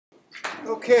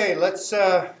Okay, let's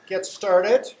get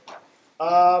started.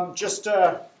 Just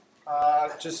to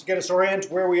get us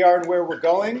oriented where we are and where we're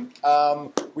going.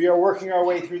 We are working our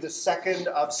way through the second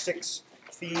of 6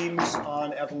 themes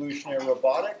on evolutionary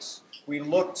robotics. We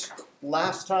looked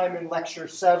last time in lecture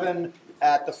 7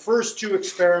 at the first 2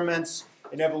 experiments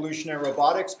in evolutionary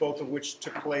robotics, both of which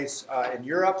took place in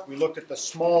Europe. We looked at the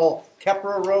small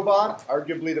Kepler robot.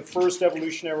 Arguably the first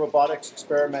evolutionary robotics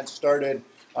experiment started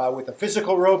with a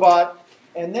physical robot.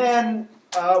 And then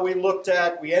we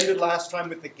ended last time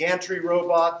with the gantry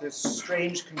robot, this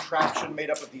strange contraption made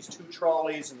up of these 2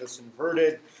 trolleys and this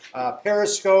inverted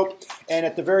periscope. And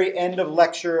at the very end of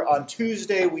lecture on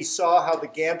Tuesday, we saw how the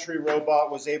gantry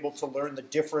robot was able to learn the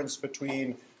difference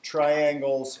between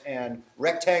triangles and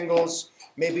rectangles.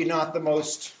 Maybe not the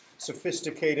most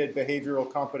sophisticated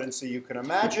behavioral competency you can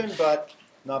imagine, but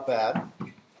not bad.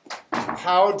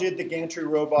 How did the gantry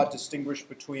robot distinguish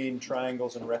between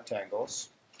triangles and rectangles?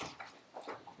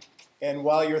 And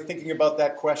while you're thinking about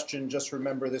that question, just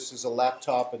remember this is a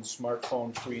laptop and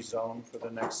smartphone free zone for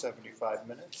the next 75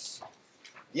 minutes.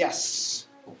 Yes?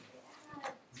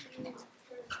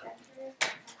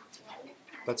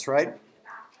 That's right.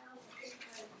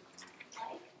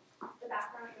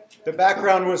 The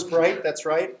background was bright, that's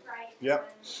right.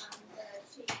 Yep.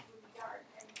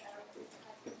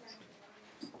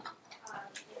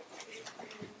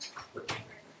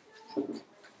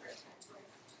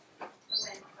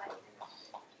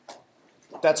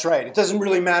 That's right. It doesn't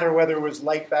really matter whether it was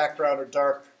light background or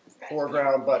dark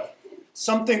foreground, but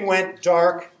something went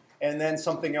dark and then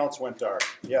something else went dark.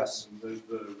 Yes? The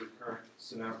recurrent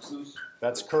synapses?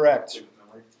 That's correct.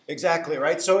 Exactly,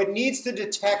 right? So it needs to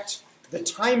detect the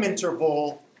time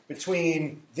interval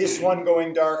between this one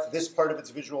going dark, this part of its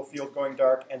visual field going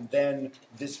dark, and then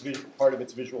this part of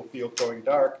its visual field going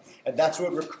dark. And that's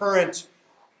what recurrent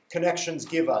connections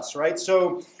give us, right?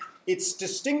 So it's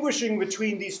distinguishing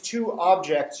between these 2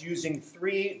 objects using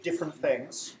 3 different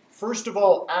things. First of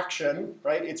all, action,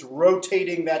 right? It's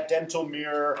rotating that dental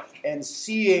mirror and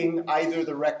seeing either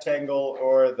the rectangle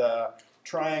or the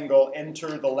triangle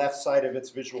enter the left side of its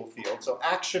visual field. So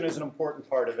action is an important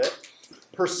part of it.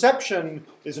 Perception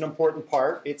is an important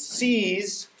part. It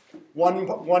sees one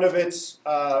of its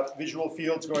visual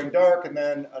fields going dark, and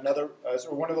then another,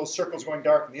 or one of those circles going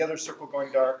dark, and the other circle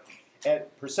going dark. And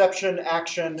perception,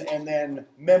 action, and then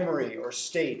memory or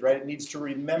state, right? It needs to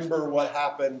remember what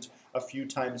happened a few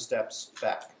time steps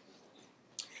back.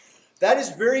 That is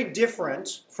very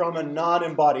different from a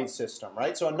non-embodied system,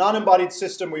 right? So a non-embodied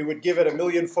system, we would give it 1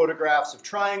 million photographs of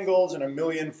triangles and 1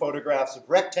 million photographs of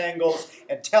rectangles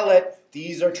and tell it,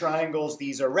 these are triangles,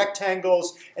 these are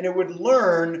rectangles, and it would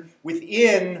learn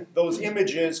within those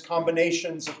images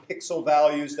combinations of pixel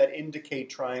values that indicate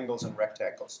triangles and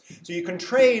rectangles. So you can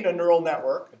train a neural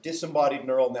network, a disembodied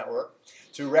neural network,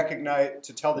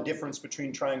 to tell the difference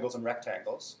between triangles and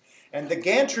rectangles. And the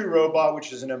gantry robot,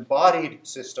 which is an embodied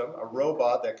system, a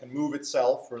robot that can move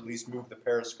itself, or at least move the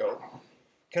periscope,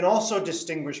 can also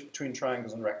distinguish between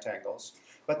triangles and rectangles.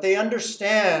 But they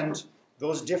understand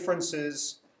those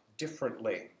differences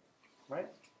differently, right?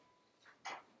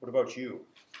 What about you?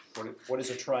 What is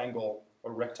a triangle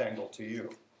or rectangle to you?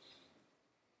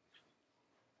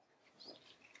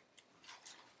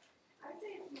 I'd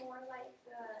say it's more like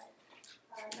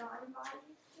the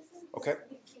non-embodied system. Okay.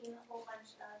 We've seen a whole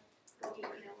bunch of what we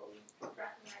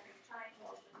recognize as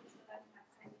triangles, and so that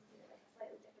next time we see like a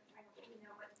slightly different triangle, but we know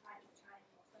what defines a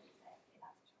triangle, so we say, okay,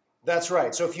 that's a triangle. That's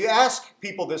right. So if you ask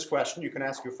people this question, you can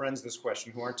ask your friends this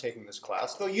question who aren't taking this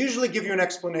class, they'll usually give you an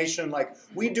explanation like,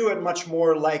 we do it much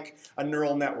more like a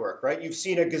neural network, right? You've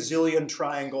seen a gazillion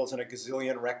triangles and a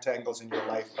gazillion rectangles in your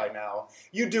life by now.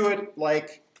 You do it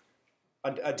like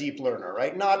a deep learner,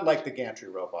 right? Not like the gantry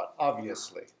robot,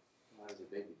 obviously. How does a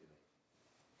baby do it?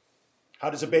 How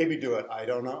does a baby do it? I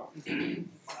don't know.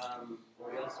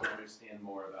 Well, we also understand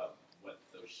more about what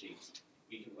those shapes,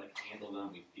 we can like handle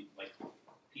them. Like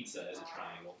pizza is a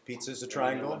triangle. Pizza is a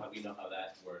triangle. We know how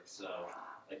that works. So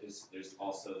like there's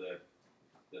also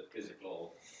the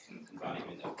physical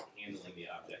embodiment of handling the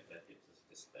object that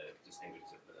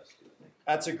distinguishes it for us too, I think.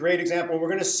 That's a great example. We're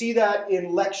going to see that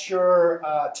in lecture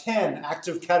 10,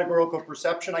 active categorical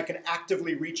perception. I can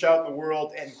actively reach out in the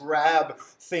world and grab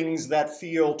things that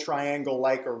feel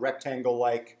triangle-like or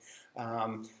rectangle-like.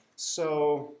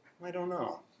 So, I don't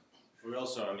know. We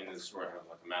also, I mean, this is where I have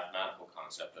like a mathematical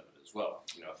concept of it as well.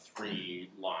 You know,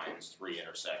 3 lines, 3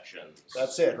 intersections.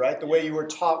 That's it, right? The way you were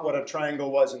taught what a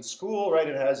triangle was in school, right?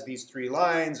 It has these 3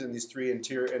 lines and these 3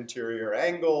 interior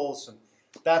angles. And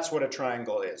that's what a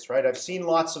triangle is, right? I've seen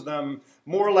lots of them,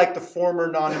 more like the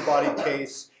former non-embodied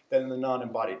case than the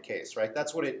non-embodied case, right?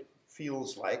 That's what it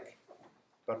feels like.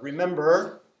 But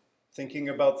remember, thinking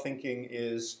about thinking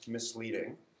is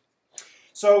misleading.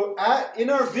 So in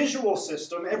our visual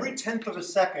system, every 1/10 of a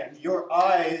second, your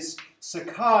eyes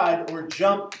saccade or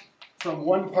jump from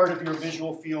one part of your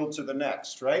visual field to the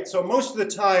next, right? So most of the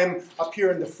time, up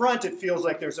here in the front, it feels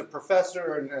like there's a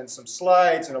professor and some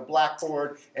slides and a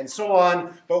blackboard and so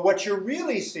on. But what you're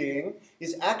really seeing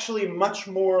is actually much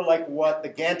more like what the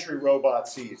gantry robot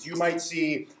sees. You might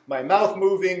see my mouth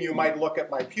moving, you might look at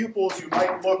my pupils, you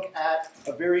might look at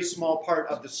a very small part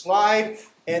of the slide,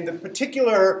 and the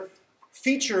particular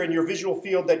feature in your visual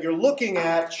field that you're looking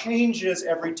at changes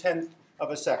every 1/10 of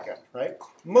a second, right?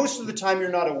 Most of the time you're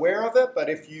not aware of it, but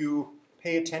if you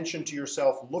pay attention to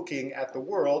yourself looking at the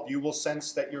world, you will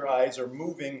sense that your eyes are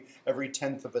moving every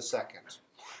 1/10 of a second.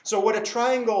 So what a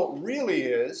triangle really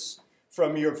is,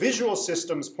 from your visual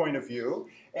system's point of view,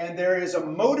 and there is a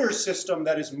motor system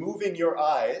that is moving your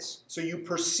eyes, so you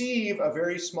perceive a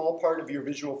very small part of your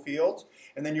visual field,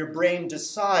 and then your brain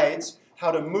decides how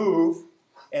to move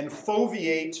and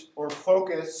foveate or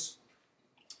focus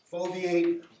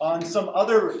on some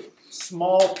other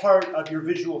small part of your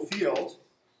visual field.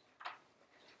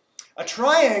 A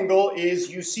triangle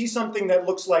is you see something that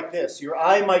looks like this. Your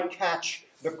eye might catch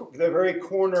the very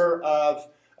corner of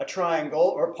a triangle,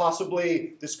 or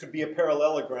possibly this could be a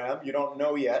parallelogram. You don't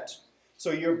know yet.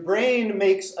 So your brain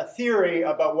makes a theory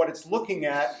about what it's looking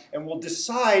at and will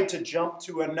decide to jump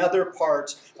to another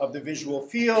part of the visual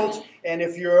field. And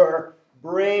if your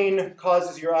brain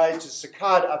causes your eyes to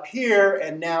saccade up here,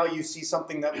 and now you see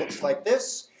something that looks like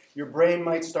this, your brain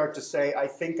might start to say, I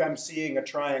think I'm seeing a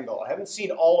triangle. I haven't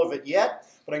seen all of it yet,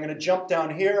 but I'm going to jump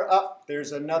down here. Up,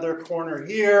 there's another corner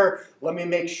here. Let me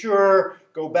make sure.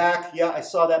 Go back. Yeah, I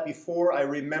saw that before. I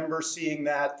remember seeing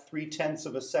that 3/10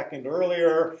 of a second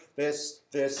earlier. This.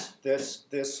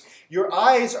 Your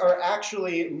eyes are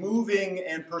actually moving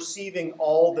and perceiving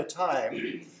all the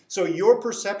time. So your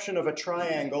perception of a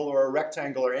triangle or a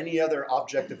rectangle or any other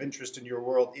object of interest in your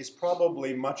world is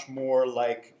probably much more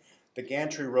like the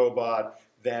gantry robot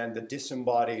than the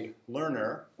disembodied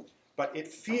learner, but it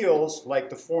feels like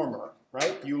the former,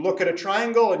 right? You look at a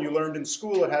triangle and you learned in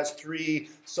school it has 3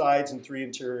 sides and 3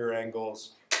 interior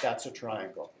angles. That's a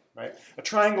triangle, right? A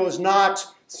triangle is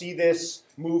not see this,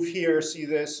 move here, see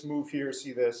this, move here,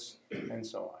 see this, and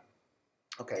so on.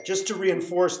 Okay, just to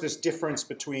reinforce this difference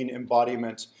between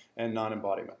embodiment and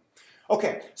non-embodiment.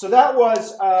 Okay, so that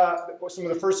was some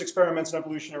of the first experiments in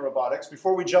evolutionary robotics.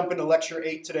 Before we jump into lecture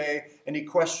 8 today, any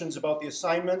questions about the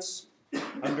assignments?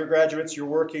 Undergraduates, you're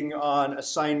working on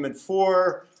assignment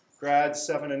 4, grads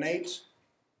 7 and 8.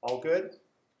 All good?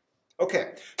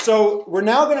 Okay, so we're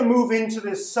now going to move into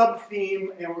this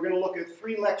sub-theme, and we're going to look at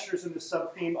 3 lectures in the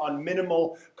sub-theme on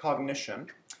minimal cognition.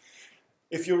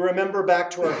 If you remember back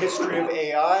to our history of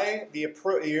AI, the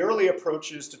early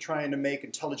approaches to trying to make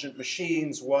intelligent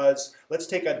machines was, let's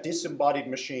take a disembodied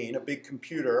machine, a big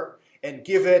computer, and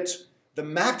give it the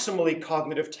maximally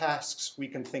cognitive tasks we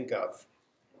can think of.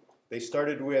 They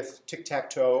started with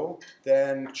tic-tac-toe,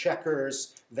 then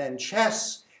checkers, then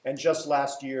chess, and just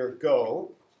last year,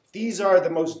 Go. These are the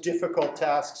most difficult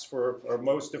tasks for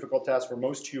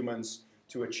most humans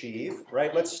to achieve,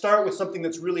 right? Let's start with something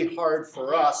that's really hard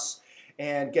for us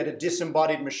and get a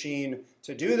disembodied machine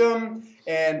to do them.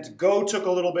 And Go took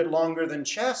a little bit longer than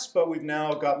chess, but we've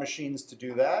now got machines to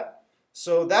do that.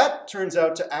 So that turns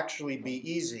out to actually be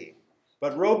easy.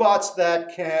 But robots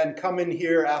that can come in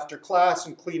here after class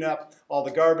and clean up all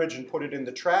the garbage and put it in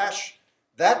the trash,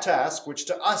 that task, which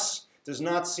to us does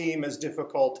not seem as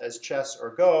difficult as chess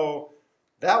or Go,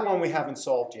 that one we haven't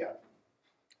solved yet.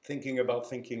 Thinking about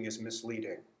thinking is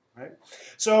misleading. Right?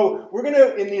 So we're going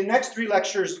to, in the next 3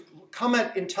 lectures, come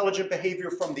at intelligent behavior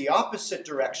from the opposite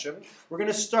direction. We're going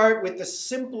to start with the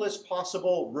simplest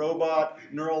possible robot,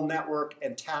 neural network,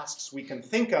 and tasks we can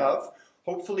think of.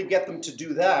 Hopefully get them to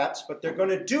do that, but they're going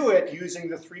to do it using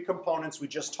the 3 components we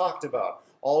just talked about.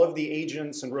 All of the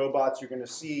agents and robots you're going to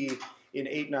see in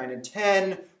 8, 9, and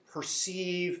 10,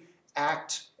 perceive,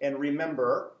 act, and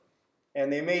remember.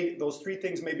 And those 3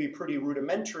 things may be pretty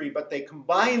rudimentary, but they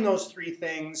combine those 3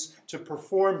 things to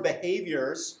perform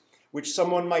behaviors which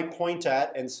someone might point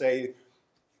at and say,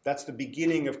 that's the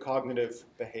beginning of cognitive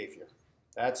behavior.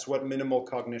 That's what minimal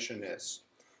cognition is.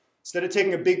 Instead of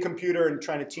taking a big computer and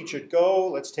trying to teach it Go,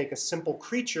 let's take a simple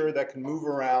creature that can move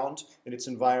around in its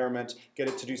environment, get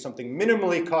it to do something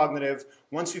minimally cognitive.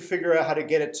 Once we figure out how to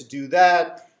get it to do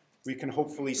that, we can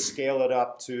hopefully scale it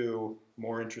up to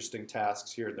more interesting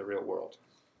tasks here in the real world.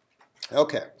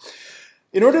 Okay.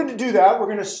 In order to do that, we're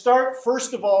going to start,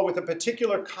 first of all, with a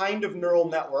particular kind of neural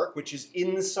network, which is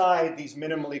inside these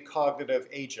minimally cognitive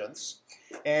agents.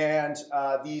 And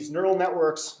these neural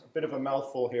networks, a bit of a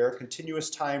mouthful here, continuous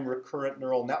time recurrent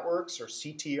neural networks, or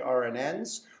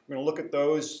CTRNNs. We're going to look at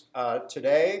those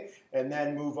today and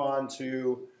then move on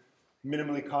to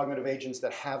minimally cognitive agents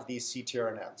that have these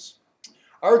CTRNNs.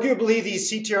 Arguably,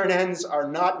 these CTRNNs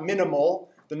are not minimal.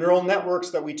 The neural networks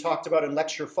that we talked about in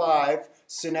lecture 5,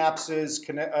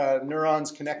 synapses,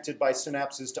 neurons connected by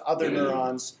synapses to other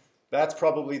neurons, that's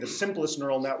probably the simplest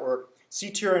neural network.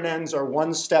 CTRNNs are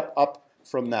one step up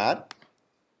from that.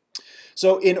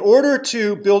 So in order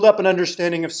to build up an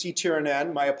understanding of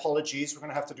CTRNN, my apologies, we're going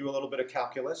to have to do a little bit of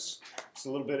calculus. It's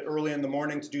a little bit early in the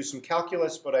morning to do some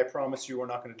calculus, but I promise you we're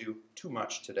not going to do too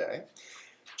much today.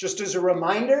 Just as a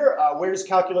reminder, where does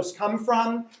calculus come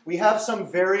from? We have some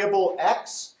variable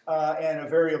x and a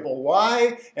variable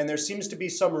y, and there seems to be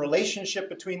some relationship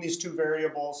between these two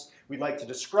variables. We'd like to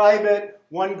describe it.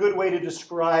 One good way to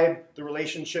describe the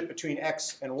relationship between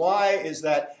x and y is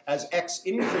that as x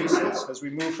increases, as we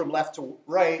move from left to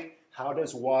right, how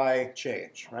does y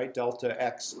change, right? Delta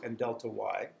x and delta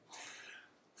y.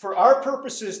 For our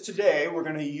purposes today, we're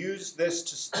going to use this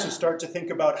to start to think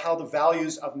about how the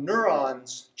values of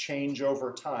neurons change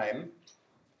over time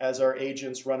as our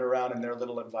agents run around in their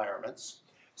little environments.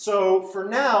 So for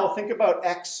now, think about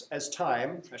x as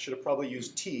time. I should have probably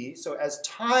used t. So as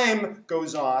time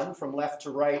goes on from left to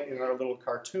right in our little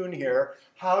cartoon here,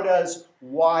 how does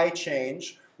y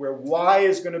change, where y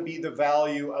is going to be the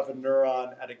value of a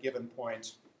neuron at a given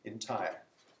point in time?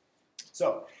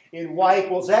 So in y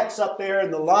equals x up there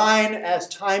in the line, as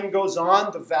time goes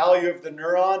on, the value of the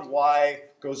neuron, y,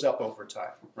 goes up over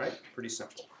time, right? Pretty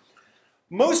simple.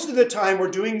 Most of the time, we're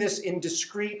doing this in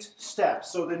discrete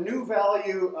steps. So the new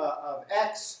value of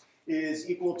x is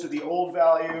equal to the old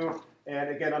value. And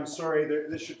again, I'm sorry,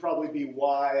 this should probably be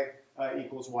y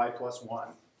equals y plus 1.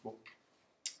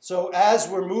 So as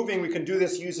we're moving, we can do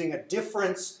this using a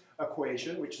difference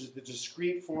equation, which is the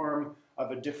discrete form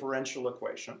of a differential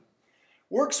equation.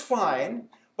 Works fine,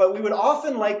 but we would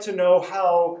often like to know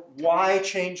how y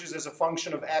changes as a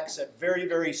function of x at very,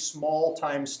 very small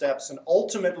time steps, and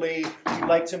ultimately we'd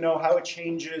like to know how it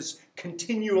changes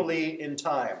continually in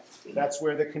time. That's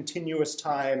where the continuous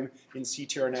time in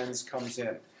CTRNNs comes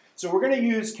in. So we're going to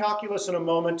use calculus in a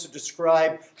moment to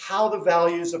describe how the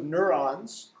values of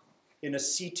neurons in a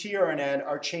CTRNN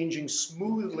are changing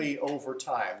smoothly over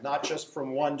time, not just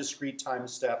from one discrete time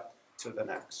step to the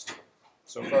next.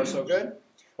 So far, so good?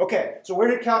 Okay, so where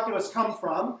did calculus come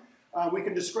from? We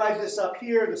can describe this up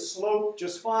here, the slope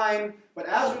just fine, but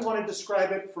as we want to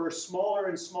describe it for smaller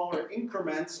and smaller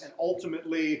increments, and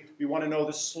ultimately we want to know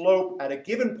the slope at a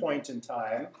given point in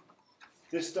time,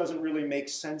 this doesn't really make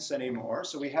sense anymore.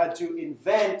 So we had to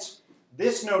invent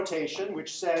this notation,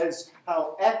 which says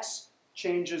how x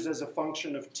changes as a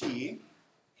function of t.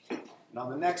 And on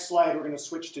the next slide, we're going to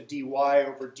switch to dy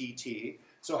over dt.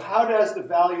 So how does the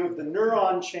value of the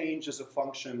neuron change as a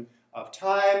function of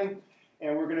time?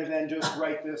 And we're going to then just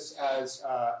write this as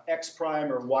x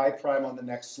prime or y prime on the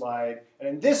next slide. And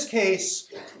in this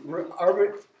case,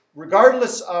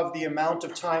 regardless of the amount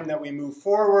of time that we move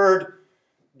forward,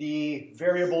 the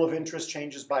variable of interest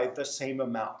changes by the same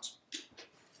amount.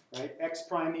 Right? X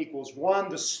prime equals 1.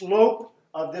 The slope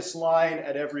of this line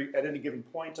at any given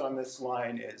point on this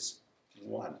line is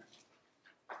 1.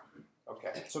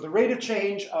 Okay, so the rate of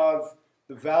change of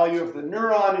the value of the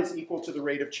neuron is equal to the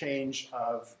rate of change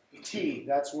of t.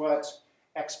 That's what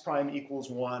x prime equals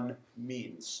 1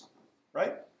 means,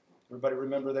 right? Everybody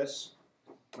remember this?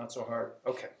 Not so hard.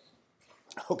 Okay.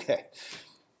 Okay.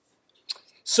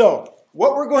 So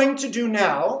what we're going to do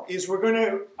now is we're going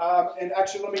to, and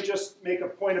actually let me just make a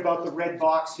point about the red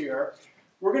box here.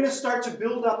 We're going to start to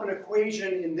build up an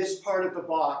equation in this part of the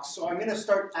box. So I'm going to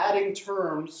start adding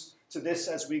terms to this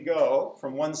as we go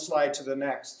from one slide to the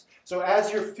next. So as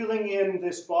you're filling in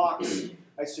this box,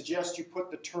 I suggest you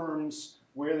put the terms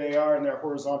where they are in their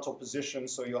horizontal position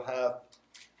so you'll have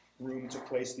room to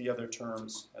place the other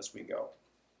terms as we go.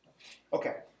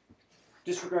 Okay,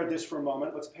 disregard this for a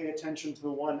moment. Let's pay attention to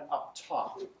the one up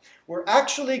top. We're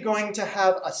actually going to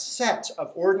have a set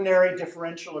of ordinary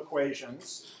differential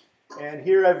equations. And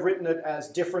here I've written it as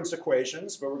difference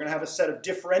equations, but we're going to have a set of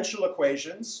differential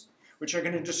equations which are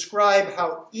going to describe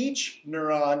how each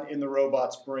neuron in the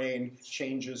robot's brain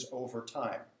changes over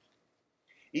time.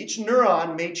 Each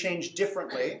neuron may change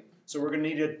differently, so we're going to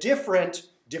need a different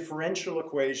differential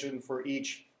equation for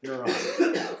each neuron.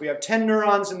 If we have 10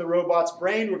 neurons in the robot's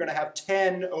brain, we're going to have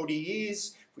 10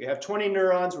 ODEs. If we have 20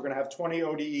 neurons, we're going to have 20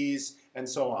 ODEs, and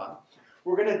so on.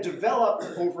 We're going to develop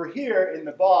over here in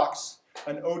the box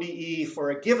an ODE for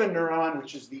a given neuron,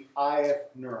 which is the ith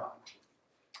neuron.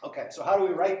 Okay, so how do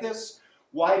we write this?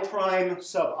 y prime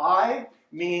sub I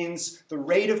means the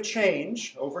rate of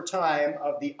change over time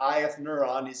of the ith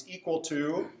neuron is equal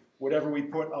to whatever we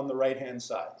put on the right-hand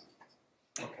side.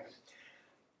 Okay.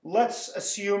 Let's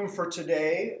assume for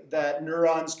today that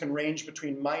neurons can range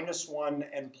between -1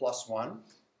 and +1.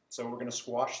 So we're going to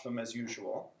squash them as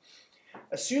usual.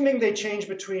 Assuming they change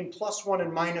between +1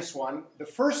 and -1, the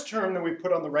first term that we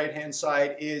put on the right-hand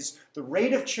side is the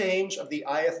rate of change of the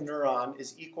ith neuron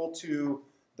is equal to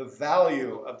the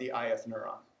value of the ith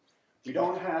neuron. We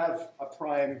don't have a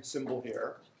prime symbol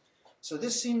here. So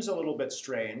this seems a little bit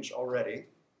strange already.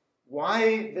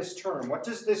 Why this term? What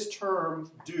does this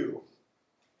term do?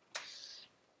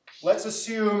 Let's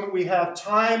assume we have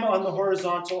time on the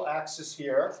horizontal axis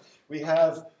here. We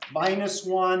have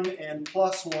 -1 and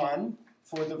 +1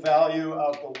 for the value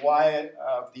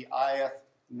of the ith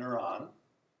neuron.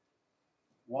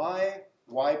 Why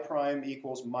y prime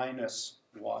equals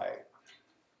 -y?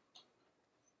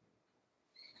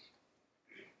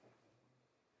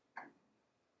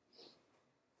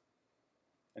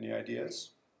 Any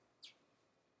ideas?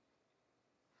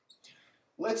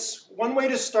 One way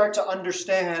to start to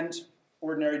understand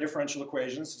ordinary differential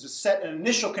equations is to set an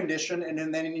initial condition and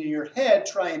then in your head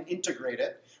try and integrate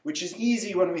it, which is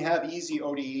easy when we have easy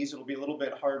ODEs. It'll be a little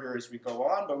bit harder as we go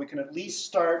on, but we can at least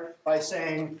start by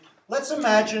saying, let's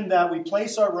imagine that we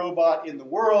place our robot in the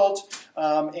world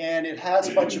and it has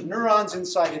a bunch of neurons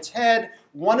inside its head.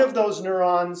 One of those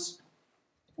neurons,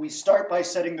 we start by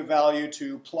setting the value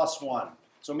to +1.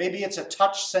 So maybe it's a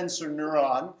touch sensor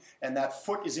neuron, and that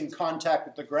foot is in contact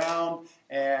with the ground,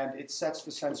 and it sets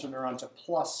the sensor neuron to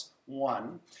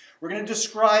 +1. We're going to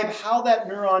describe how that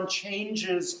neuron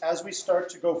changes as we start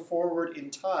to go forward in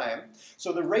time.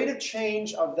 So the rate of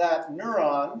change of that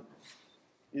neuron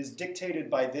is dictated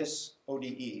by this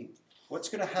ODE. What's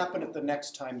going to happen at the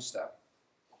next time step?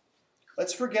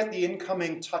 Let's forget the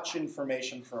incoming touch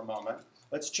information for a moment.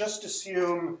 Let's just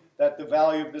assume that the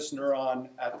value of this neuron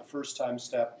at the first time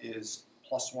step is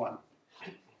 +1.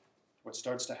 What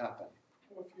starts to happen?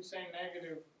 Well, if you say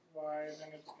negative y, then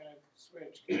it's going to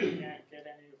switch because you can't get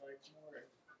any more.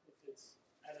 If it's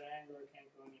at an angle, it can't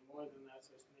go any more than that,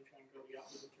 so it's going to try and go the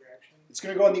opposite direction. It's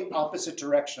going to go in the opposite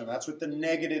direction. That's what the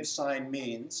negative sign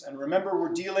means. And remember, we're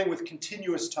dealing with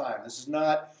continuous time. This is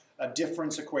not a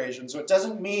difference equation. So it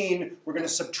doesn't mean we're going to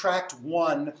subtract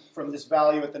 1 from this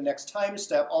value at the next time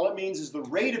step. All it means is the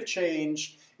rate of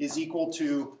change is equal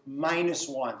to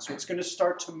 -1. So it's going to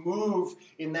start to move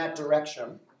in that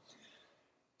direction.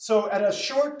 So at a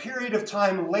short period of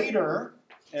time later,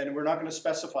 and we're not going to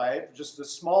specify it, just a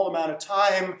small amount of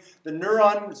time, the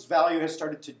neuron's value has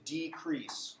started to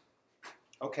decrease.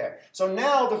 Okay, so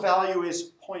now the value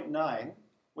is 0.9.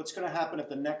 What's going to happen at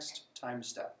the next time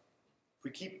step? If we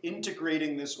keep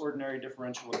integrating this ordinary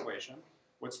differential equation,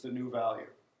 what's the new value?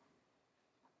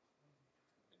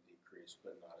 Decrease,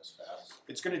 but not as fast.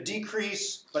 It's going to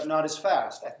decrease, but not as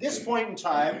fast. At this point in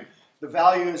time, the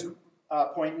value is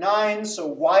 0.9, so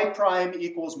y prime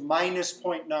equals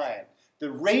 -0.9.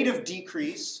 The rate of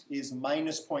decrease is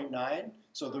 -0.9,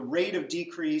 so the rate of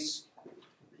decrease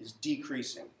is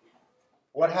decreasing.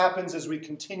 What happens as we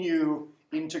continue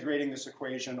integrating this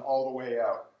equation all the way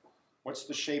out? What's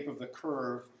the shape of the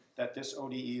curve that this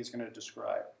ODE is going to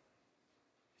describe?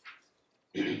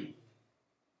 You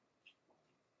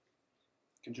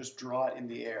can just draw it in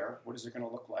the air. What is it going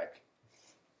to look like?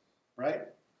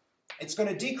 Right? It's going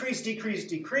to decrease, decrease,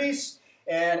 decrease.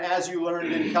 And as you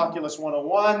learned in Calculus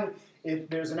 101, if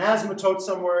there's an asymptote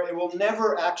somewhere, it will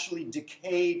never actually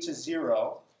decay to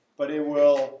 0, but it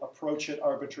will approach it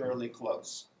arbitrarily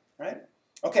close. Right?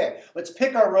 Okay, let's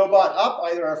pick our robot up,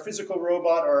 either our physical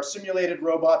robot or our simulated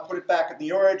robot, put it back at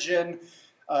the origin,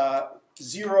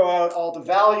 zero out all the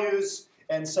values,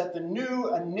 and set the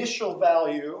new initial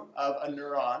value of a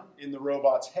neuron in the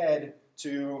robot's head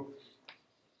to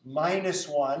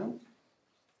 -1.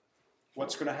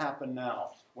 What's going to happen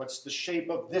now? What's the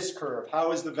shape of this curve?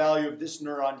 How is the value of this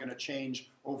neuron going to change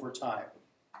over time?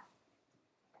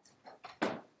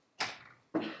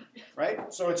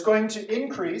 Right? So it's going to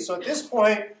increase. So at this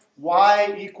point,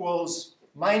 y equals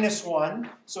 -1.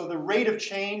 So the rate of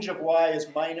change of y is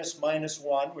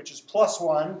 -1, which is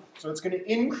 +1. So it's going to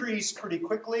increase pretty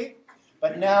quickly.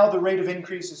 But now the rate of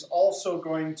increase is also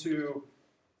going to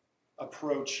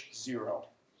approach 0.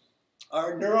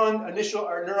 Our neurons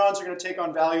are going to take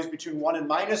on values between 1 and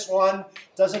 -1.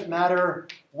 Doesn't matter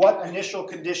what initial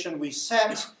condition we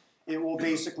set. It will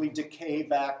basically decay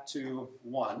back to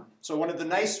 1. So one of the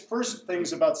nice first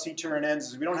things about CTRNNs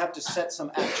is we don't have to set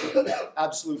some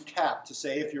absolute cap to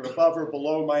say if you're above or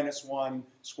below -1,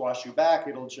 squash you back.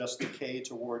 It'll just decay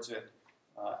towards it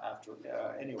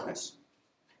anyways.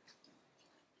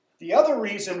 The other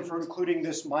reason for including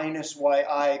this minus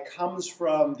yi comes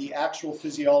from the actual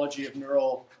physiology of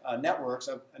neural networks,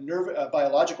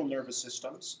 biological nervous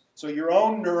systems. So your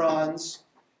own neurons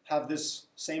have this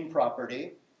same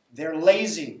property. They're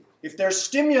lazy. If they're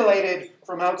stimulated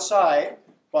from outside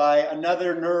by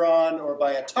another neuron or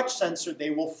by a touch sensor,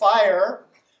 they will fire,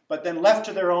 but then left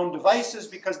to their own devices,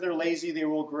 because they're lazy, they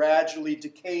will gradually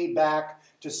decay back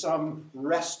to some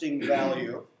resting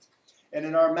value. And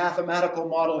in our mathematical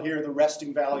model here, the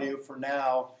resting value for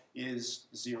now is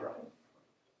 0.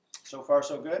 So far,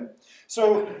 so good?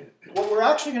 So what we're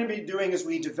actually going to be doing as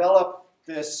we develop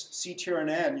this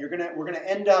CTRNN, we're going to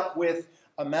end up with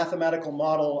a mathematical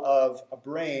model of a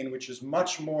brain which is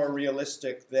much more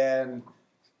realistic than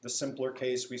the simpler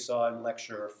case we saw in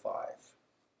lecture 5.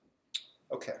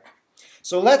 Okay,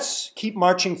 so let's keep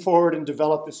marching forward and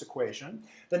develop this equation.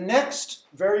 The next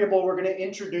variable we're going to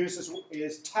introduce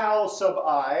is tau sub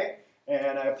I,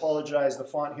 and I apologize, the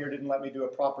font here didn't let me do a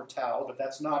proper tau, but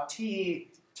that's not t,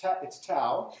 it's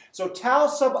tau. So tau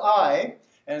sub I,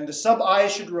 and the sub I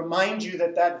should remind you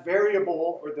that that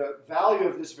variable, or the value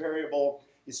of this variable,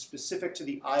 is specific to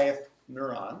the ith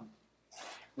neuron.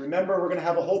 Remember, we're going to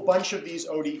have a whole bunch of these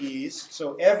ODEs,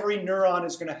 so every neuron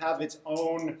is going to have its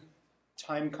own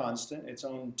time constant, its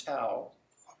own tau.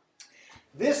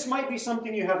 This might be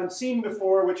something you haven't seen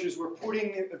before, which is we're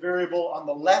putting the variable on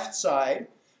the left side.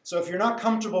 So if you're not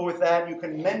comfortable with that, you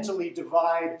can mentally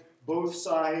divide both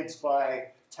sides by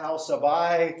tau sub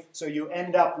I, so you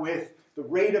end up with the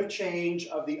rate of change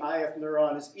of the ith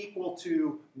neuron is equal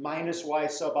to minus y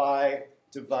sub I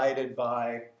divided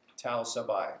by tau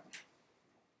sub I.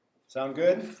 Sound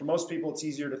good? For most people, it's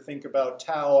easier to think about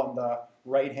tau on the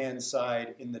right-hand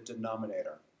side in the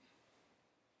denominator.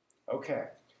 Okay.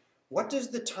 What does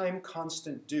the time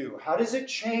constant do? How does it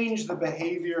change the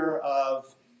behavior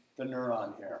of the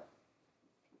neuron here?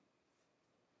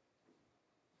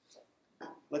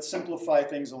 Let's simplify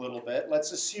things a little bit.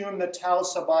 Let's assume that tau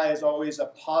sub I is always a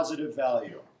positive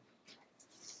value.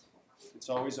 It's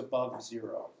always above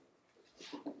 0.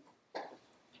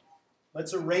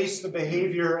 Let's erase the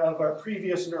behavior of our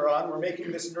previous neuron. We're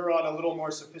making this neuron a little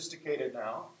more sophisticated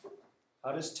now.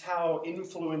 How does tau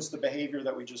influence the behavior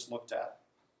that we just looked at?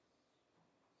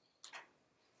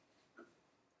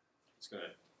 It's going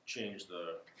to change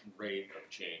the rate of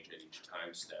change at each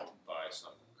time step by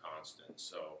some constant.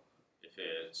 So if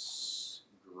it's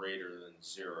greater than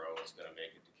 0, it's going to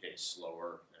make it decay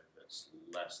slower. And if it's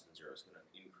less than 0, it's going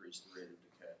to increase the rate of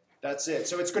decay. That's it.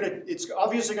 So it's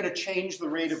obviously going to change the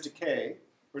rate of decay,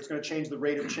 or it's going to change the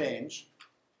rate of change,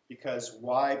 because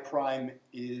y prime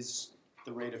is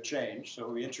the rate of change. So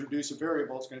we introduce a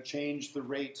variable, it's going to change the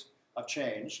rate of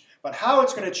change. But how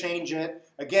it's going to change it,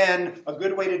 again, a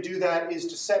good way to do that is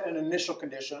to set an initial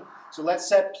condition. So let's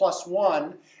set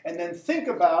 +1, and then think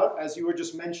about, as you were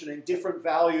just mentioning, different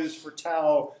values for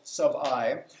tau sub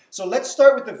I. So let's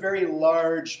start with a very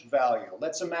large value.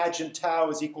 Let's imagine tau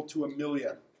is equal to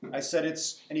 1,000,000. I said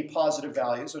it's any positive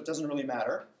value, so it doesn't really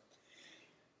matter.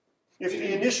 If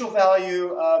the initial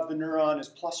value of the neuron is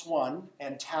 +1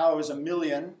 and tau is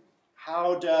 1,000,000,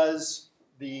 how does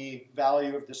the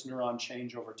value of this neuron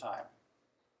change over time?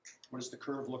 What does the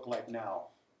curve look like now?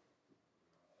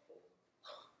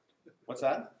 What's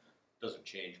that? Doesn't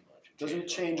change much. Doesn't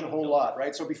change a whole lot,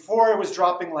 right? So before it was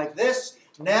dropping like this.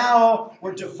 Now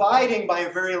we're dividing by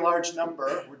a very large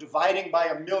number. We're dividing by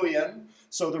 1,000,000.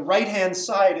 So the right-hand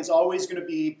side is always going to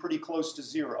be pretty close to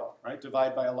 0, right?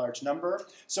 Divide by a large number.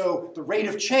 So the rate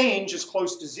of change is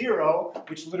close to 0,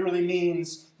 which literally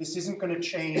means this isn't going to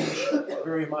change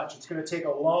very much. It's going to take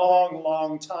a long,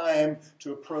 long time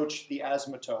to approach the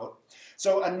asymptote.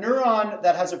 So a neuron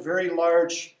that has a very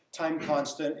large time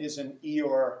constant is an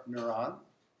Eeyore neuron.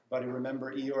 But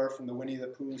remember Eeyore from the Winnie the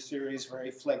Pooh series, very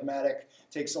phlegmatic.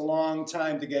 Takes a long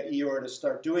time to get Eeyore to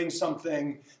start doing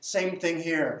something. Same thing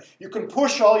here. You can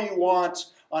push all you want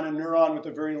on a neuron with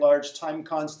a very large time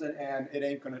constant, and it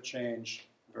ain't going to change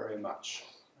very much.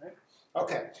 Right?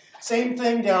 Okay, same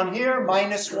thing down here,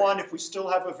 -1. If we still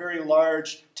have a very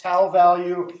large tau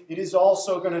value, it is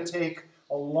also going to take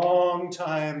a long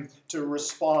time to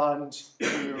respond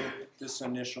to this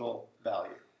initial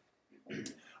value.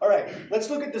 All right,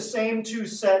 let's look at the same two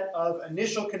set of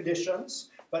initial conditions,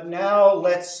 but now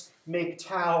let's make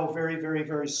tau very, very,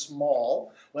 very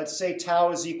small. Let's say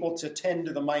tau is equal to 10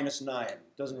 to the -9.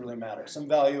 Doesn't really matter. Some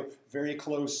value very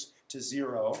close to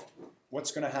 0.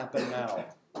 What's going to happen now?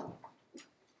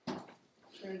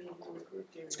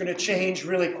 It's going to change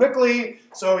really quickly,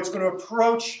 so it's going to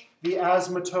approach the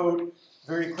asymptote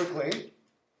very quickly.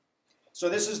 So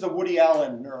this is the Woody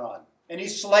Allen neuron. Any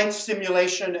slight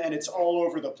stimulation and it's all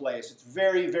over the place. It's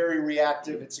very, very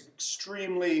reactive. It's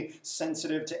extremely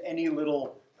sensitive to any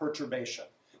little perturbation.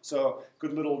 So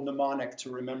good little mnemonic to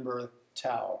remember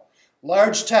tau.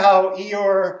 Large tau,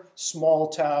 Eeyore, small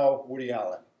tau, Woody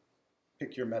Allen.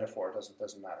 Pick your metaphor,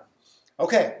 doesn't matter.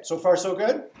 Okay, so far so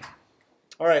good?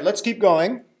 All right, let's keep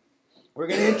going. We're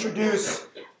going to introduce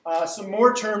some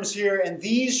more terms here, and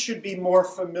these should be more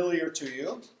familiar to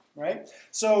you. Right?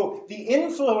 So the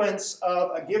influence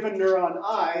of a given neuron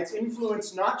I, it's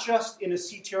influenced not just in a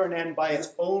CTRNN by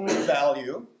its own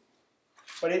value,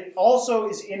 but it also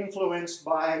is influenced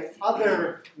by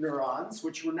other neurons,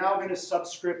 which we're now going to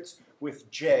subscript with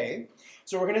J.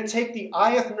 So we're going to take the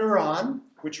ith neuron,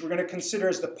 which we're going to consider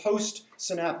as the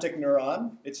postsynaptic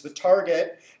neuron. It's the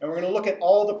target. And we're going to look at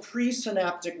all the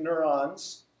presynaptic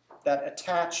neurons that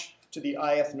attach to the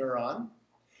ith neuron.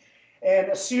 And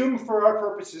assume for our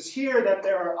purposes here that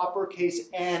there are uppercase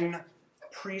N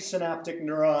presynaptic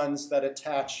neurons that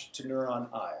attach to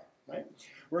neuron I. Right?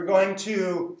 We're going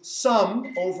to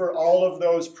sum over all of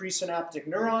those presynaptic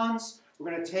neurons. We're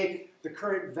going to take the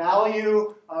current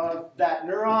value of that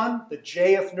neuron, the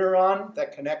jth neuron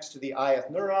that connects to the ith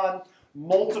neuron,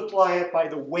 multiply it by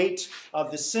the weight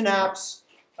of the synapse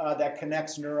that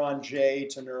connects neuron J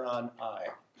to neuron I.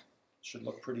 Should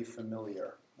look pretty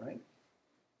familiar, right?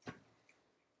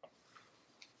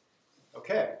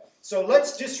 Okay, so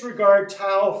let's disregard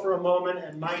tau for a moment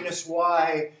and minus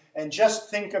y and just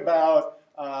think about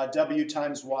w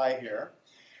times y here.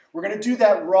 We're going to do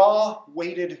that raw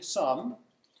weighted sum.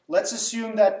 Let's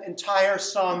assume that entire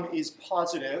sum is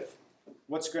positive.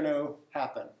 What's going to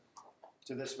happen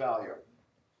to this value?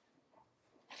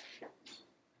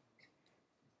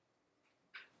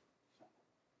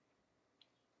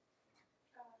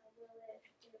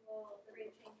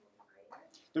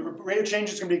 The rate of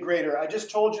change is going to be greater. I just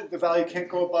told you that the value can't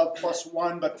go above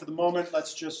 +1, but for the moment,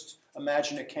 let's just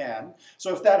imagine it can.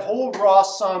 So if that whole raw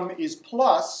sum is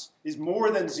more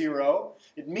than 0,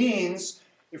 it means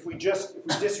if we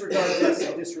disregard this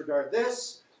and disregard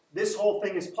this, this whole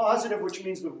thing is positive, which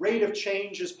means the rate of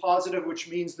change is positive, which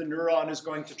means the neuron is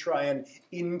going to try and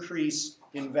increase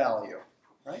in value,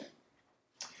 right?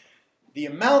 The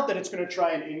amount that it's going to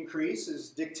try and increase is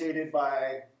dictated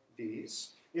by these.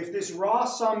 If this raw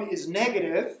sum is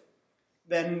negative,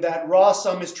 then that raw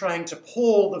sum is trying to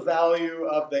pull the value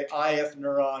of the ith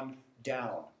neuron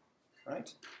down,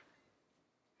 right?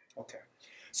 Okay.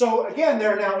 So again,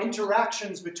 there are now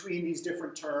interactions between these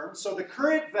different terms. So the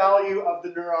current value of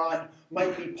the neuron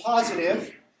might be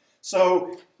positive.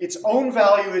 So its own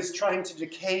value is trying to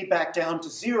decay back down to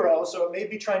 0. So it may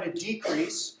be trying to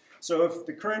decrease. So if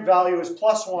the current value is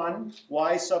 +1,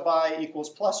 y sub I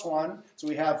equals +1. So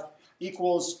we have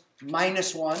equals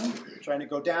 -1, trying to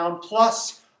go down,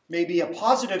 plus maybe a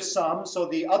positive sum. So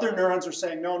the other neurons are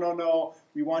saying, no, no, no,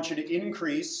 we want you to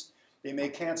increase. They may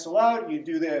cancel out. You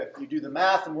do the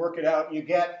math and work it out, and you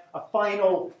get a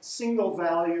final single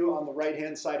value on the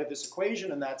right-hand side of this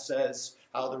equation, and that says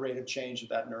how the rate of change of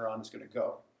that neuron is going to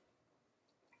go.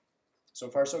 So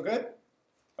far, so good?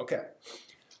 Okay,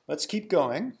 let's keep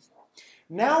going.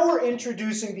 Now we're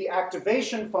introducing the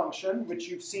activation function, which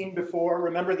you've seen before.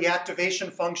 Remember, the activation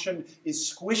function is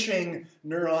squishing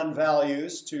neuron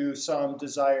values to some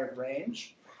desired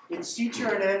range. In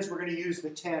CTRNNs, we're going to use the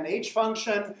tanh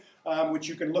function, which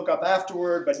you can look up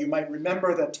afterward, but you might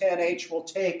remember that tanh will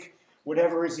take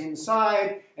whatever is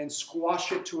inside and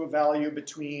squash it to a value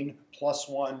between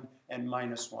 +1 and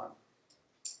 -1.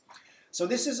 So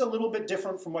this is a little bit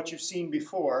different from what you've seen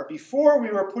before. Before, we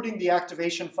were putting the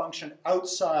activation function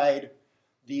outside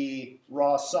the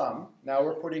raw sum. Now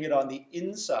we're putting it on the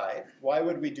inside. Why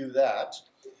would we do that?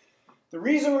 The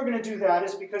reason we're going to do that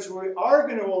is because we are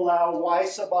going to allow y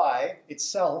sub I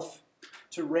itself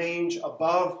to range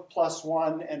above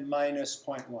 +1 and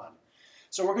 -0.1.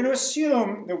 So we're going to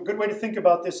assume, the good way to think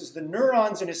about this is the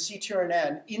neurons in a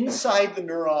CTRNN, inside the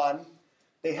neuron,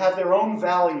 they have their own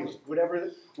value,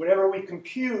 whatever we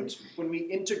compute when we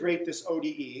integrate this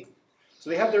ODE.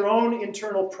 So they have their own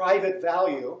internal private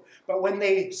value, but when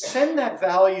they send that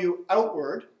value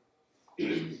outward,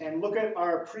 and look at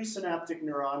our presynaptic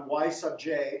neuron, y sub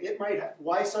j,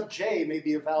 y sub j may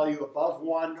be a value above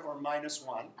 1 or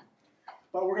 -1,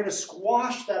 but we're going to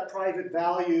squash that private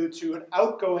value to an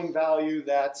outgoing value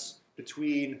that's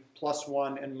between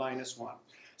 +1 and -1.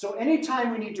 So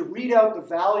anytime we need to read out the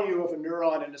value of a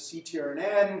neuron in a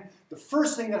CTRNN, the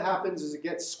first thing that happens is it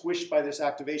gets squished by this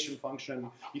activation function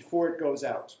before it goes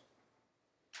out.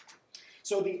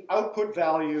 So the output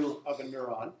value of a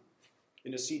neuron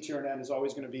in a CTRNN is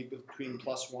always going to be between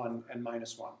 +1 and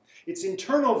 -1. Its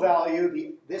internal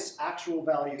value, this actual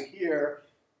value here,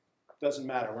 doesn't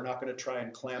matter. We're not going to try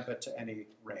and clamp it to any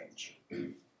range.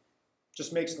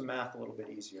 Just makes the math a little bit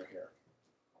easier here.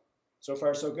 So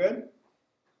far, so good?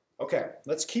 Okay,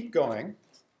 let's keep going.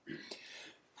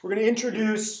 We're going to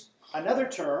introduce another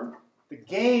term, the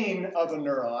gain of a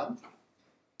neuron.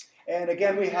 And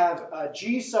again, we have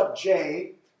G sub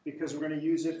j, because we're going to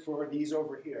use it for these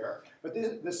over here. But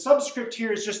the subscript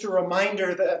here is just a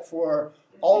reminder that for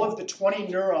all of the 20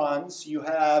 neurons you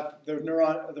have,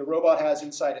 the robot has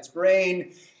inside its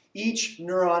brain, each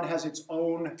neuron has its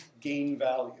own gain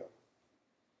value.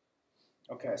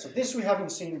 Okay, so this we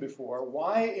haven't seen before.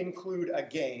 Why include a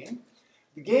gain?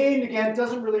 The gain, again,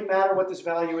 doesn't really matter what this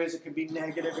value is. It can be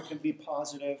negative, it can be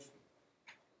positive.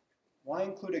 Why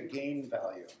include a gain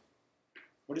value?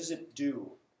 What does it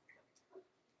do?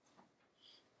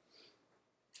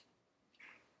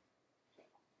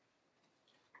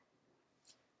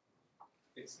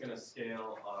 It's going to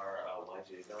scale our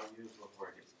YJ values before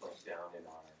it gets placed down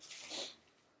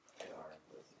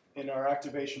in our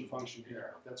activation function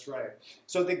here. That's right.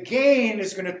 So the gain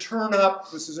is going to turn up,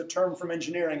 this is a term from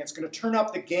engineering, it's going to turn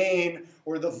up the gain,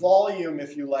 or the volume,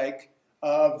 if you like,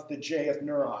 of the jth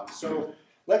neuron. So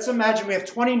let's imagine we have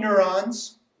 20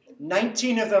 neurons,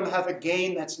 19 of them have a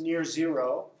gain that's near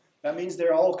 0. That means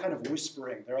they're all kind of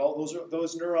whispering. They're all,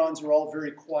 those neurons are all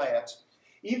very quiet.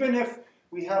 Even if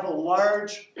we have a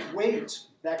large weight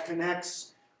that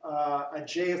connects a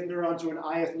jth neuron to an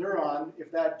ith neuron,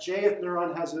 if that jth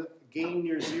neuron has a gain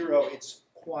near 0, it's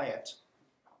quiet.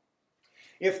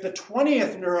 If the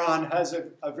 20th neuron has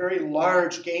a very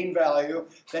large gain value,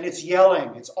 then it's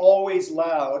yelling. It's always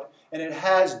loud, and it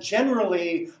has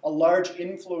generally a large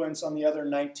influence on the other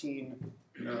 19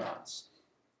 neurons.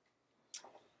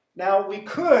 Now, we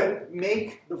could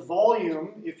make the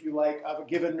volume, if you like, of a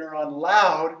given neuron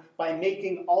loud by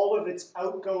making all of its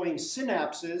outgoing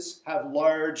synapses have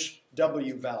large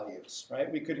W values, right?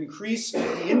 We could increase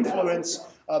the influence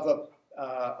of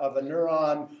a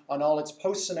neuron on all its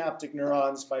postsynaptic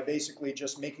neurons by basically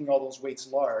just making all those weights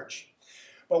large.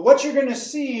 But what you're going to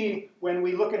see when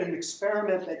we look at an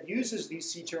experiment that uses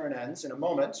these CTRNNs in a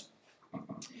moment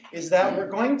is that we're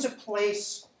going to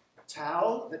place the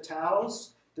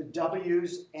taus, the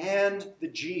W's, and the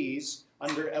G's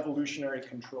under evolutionary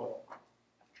control.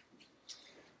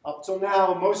 Up till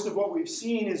now, most of what we've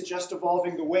seen is just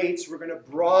evolving the weights. We're going to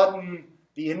broaden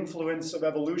the influence of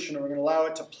evolution, and we're going to allow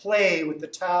it to play with the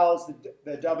taus,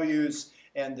 the W's,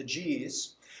 and the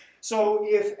G's. So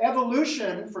if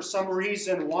evolution, for some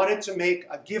reason, wanted to make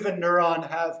a given neuron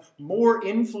have more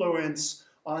influence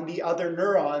on the other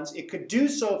neurons, it could do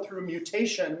so through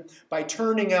mutation by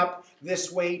turning up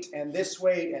this weight and this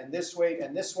weight and this weight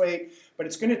and this weight, but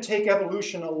it's going to take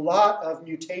evolution a lot of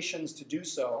mutations to do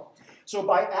so. So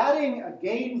by adding a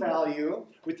gain value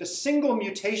with a single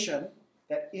mutation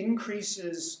that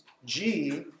increases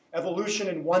G, evolution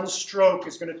in one stroke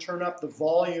is going to turn up the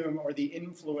volume or the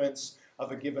influence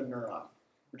of a given neuron.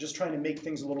 We're just trying to make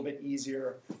things a little bit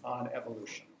easier on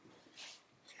evolution.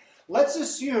 Let's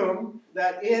assume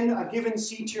that in a given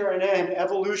CTRNN,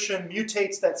 evolution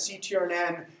mutates that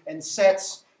CTRNN and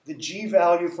sets the G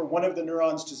value for one of the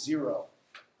neurons to 0.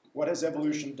 What has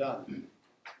evolution done?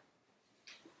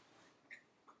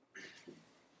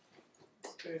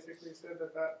 It's basically said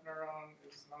that that neuron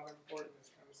is not important. It's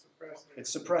trying to suppress it. It's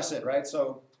suppress it, right?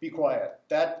 So be quiet.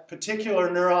 That particular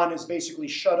neuron is basically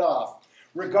shut off.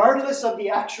 Regardless of the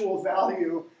actual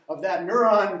value of that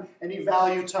neuron, any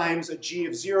value times a G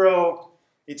of 0,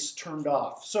 it's turned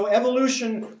off. So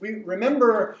evolution, we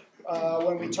remember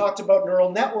when we talked about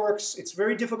neural networks, it's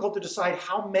very difficult to decide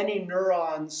how many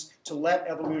neurons to let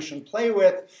evolution play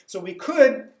with. So we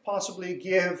could possibly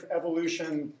give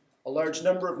evolution a large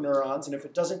number of neurons, and if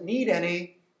it doesn't need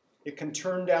any, it can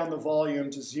turn down the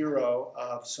volume to 0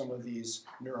 of some of these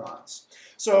neurons.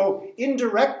 So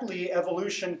indirectly,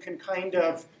 evolution can kind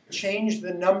of change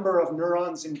the number of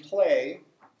neurons in play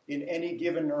in any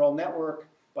given neural network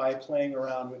by playing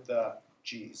around with the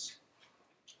G's.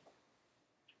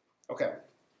 Okay.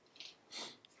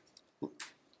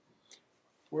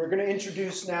 We're going to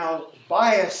introduce now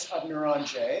bias of neuron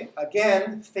J.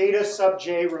 Again, theta sub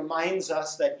j reminds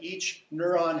us that each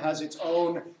neuron has its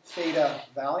own theta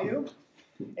value.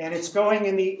 And it's going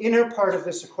in the inner part of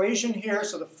this equation here.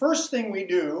 So the first thing we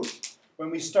do when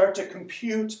we start to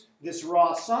compute this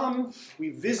raw sum,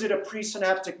 we visit a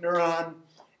presynaptic neuron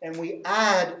and we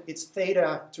add its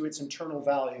theta to its internal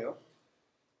value.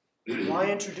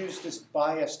 Why introduce this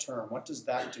bias term? What does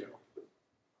that do?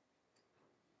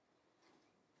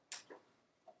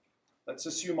 Let's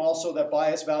assume also that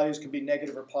bias values can be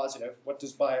negative or positive. What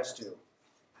does bias do?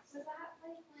 Was that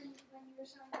like when you were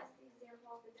showing us the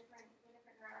example of the different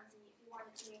neurons and you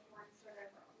wanted to make one sort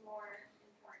of more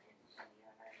important than the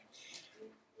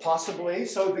other? Possibly.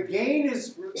 So the gain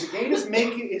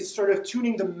is sort of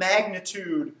tuning the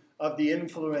magnitude of the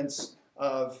influence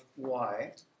of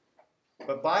y.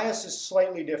 But bias is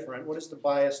slightly different. What is the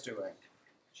bias doing?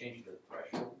 Change the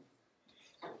threshold.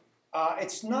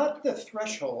 It's not the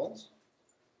threshold.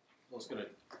 Well, it's going to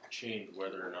change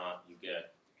whether or not you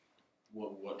get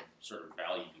what sort of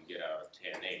value you can get out of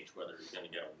tan H. Whether you're going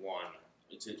to get 1,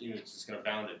 it's going to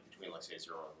bound it between, like, say,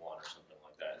 0 and 1 or something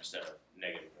like that, instead of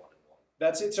negative 1 and 1.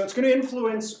 That's it. So it's going to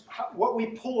influence what we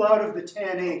pull out of the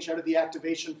tan H, out of the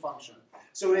activation function.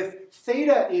 So if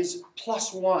theta is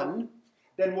 +1,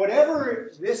 then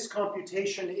whatever this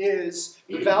computation is,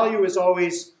 the value is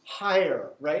always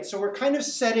higher, right? So we're kind of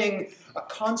setting a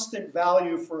constant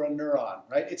value for a neuron,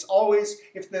 right? It's always,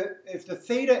 if the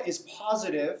theta is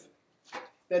positive,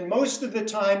 then most of the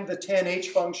time the tan H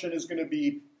function is going to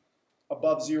be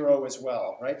above 0 as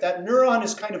well, right? That neuron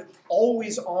is kind of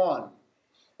always on.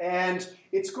 And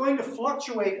it's going to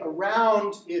fluctuate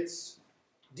around its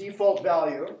default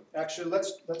value. Actually,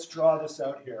 let's draw this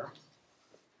out here.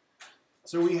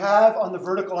 So we have on the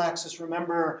vertical axis,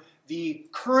 remember, the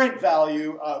current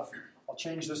value of, I'll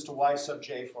change this to y sub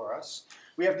j for us.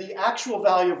 We have the actual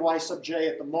value of y sub j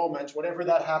at the moment, whatever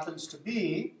that happens to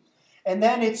be. And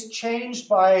then it's changed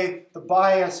by the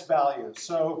bias value.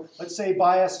 So let's say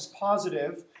bias is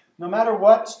positive. No matter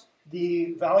what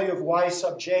the value of y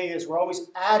sub j is, we're always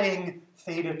adding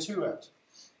theta to it.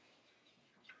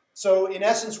 So in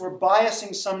essence, we're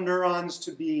biasing some neurons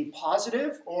to be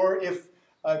positive, or if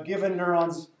a given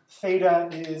neuron's theta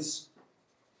is,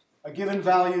 a given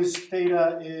value's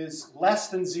theta is less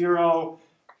than 0,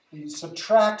 we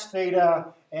subtract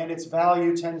theta, and its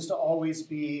value tends to always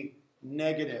be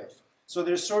negative. So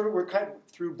there's sort of, we're kind of,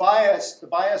 through bias, the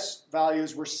bias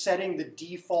values, we're setting the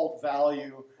default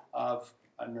value of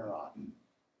a neuron.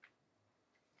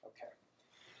 Okay.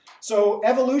 So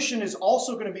evolution is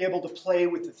also going to be able to play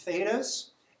with the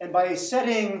thetas, and by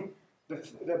setting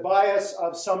the bias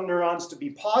of some neurons to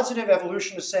be positive,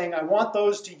 evolution is saying, I want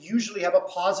those to usually have a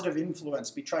positive influence,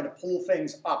 be trying to pull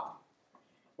things up.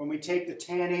 When we take the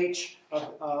tan H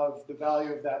of the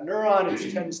value of that neuron, it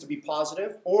tends to be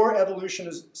positive. Or evolution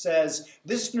says,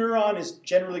 this neuron is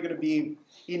generally going to be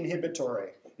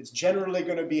inhibitory. It's generally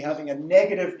going to be having a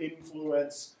negative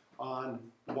influence on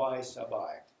y sub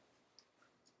I.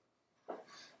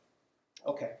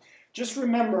 Okay. Just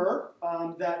remember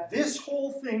that this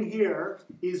whole thing here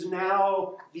is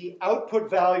now the output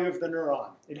value of the neuron.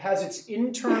 It has its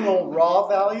internal raw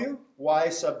value, y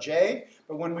sub j,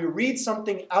 but when we read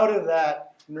something out of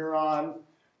that neuron,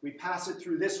 we pass it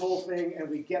through this whole thing and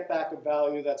we get back a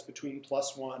value that's between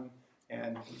 +1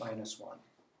 and -1.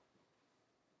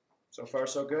 So far,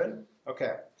 so good?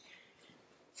 Okay.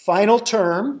 Final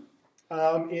term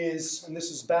is, and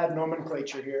this is bad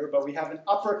nomenclature here, but we have an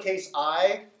uppercase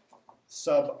I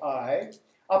sub I,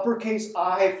 uppercase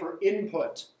I for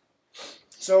input.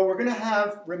 So we're going to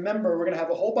have, remember, we're going to have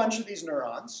a whole bunch of these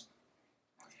neurons,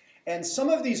 and some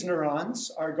of these neurons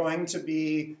are going to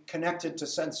be connected to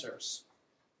sensors,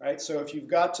 right? So if you've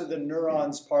got to the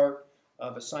neurons part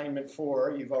of assignment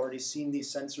 4, you've already seen these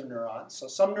sensor neurons. So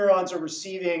some neurons are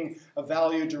receiving a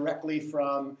value directly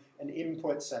from an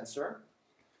input sensor,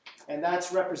 and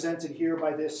that's represented here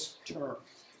by this term.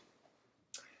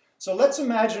 So let's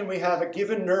imagine we have a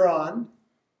given neuron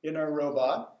in our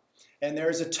robot, and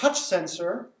there's a touch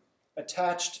sensor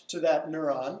attached to that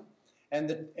neuron, and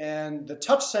the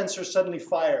touch sensor suddenly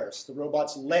fires. The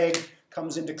robot's leg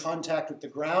comes into contact with the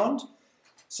ground.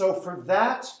 So for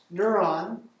that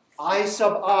neuron, I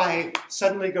sub I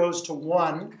suddenly goes to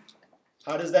 1.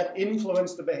 How does that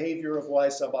influence the behavior of y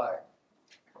sub I?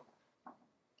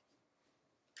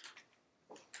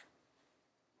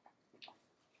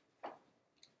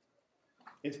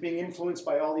 It's being influenced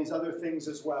by all these other things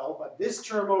as well, but this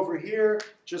term over here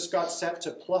just got set to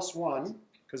 +1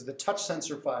 because the touch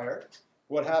sensor fired.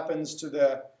 What happens to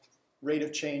the rate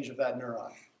of change of that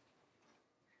neuron?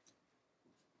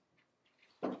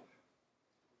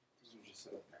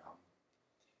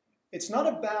 It's not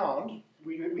a bound.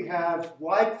 We have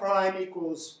y prime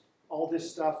equals all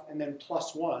this stuff and then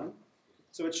 +1.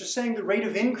 So it's just saying the rate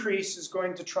of increase is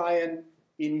going to try and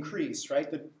increase, right?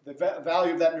 The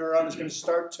value of that neuron is going to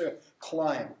start to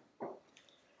climb.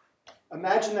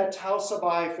 Imagine that tau sub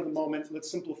I for the moment.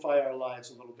 Let's simplify our lives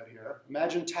a little bit here.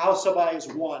 Imagine tau sub I is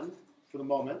 1 for the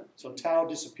moment. So tau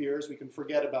disappears. We can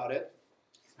forget about it.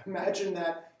 Imagine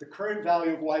that the current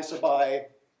value of y sub I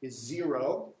is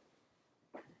 0.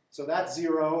 So that's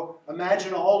 0.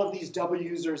 Imagine all of these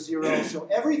w's are 0. So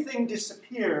everything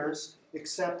disappears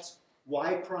except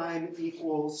y prime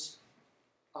equals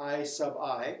I sub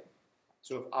I.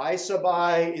 So if I sub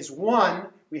I is 1,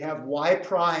 we have y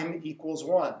prime equals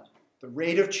 1. The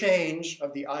rate of change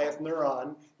of the ith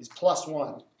neuron is plus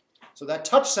 1. So that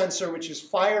touch sensor, which is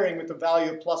firing with the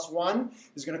value of plus 1,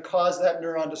 is going to cause that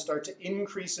neuron to start to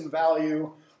increase in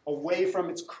value away from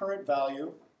its current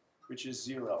value, which is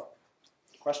 0.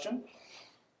 Question?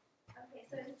 Okay,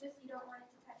 so it's just you don't want it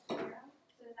to touch 0?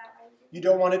 So is that why you do You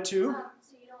don't want it to?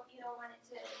 So you don't want it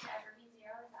to ever be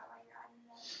 0? Is that why you're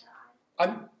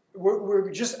adding the I? We're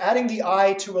just adding the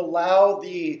I to allow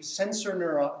the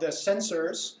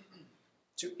sensors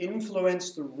to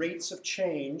influence the rates of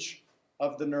change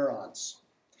of the neurons.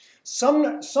 Some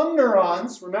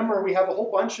neurons, remember we have a whole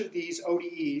bunch of these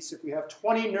ODEs. If we have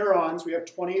 20 neurons, we have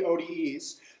 20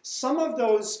 ODEs. Some of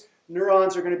those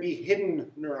neurons are going to be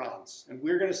hidden neurons, and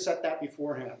we're going to set that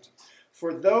beforehand.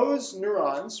 For those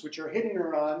neurons, which are hidden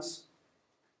neurons,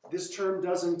 this term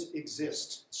doesn't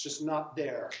exist. It's just not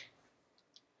there.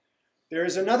 There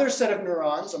is another set of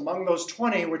neurons among those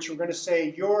 20, which we're going to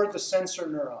say, you're the sensor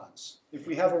neurons. If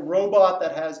we have a robot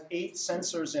that has 8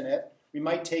 sensors in it, we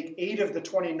might take 8 of the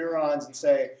 20 neurons and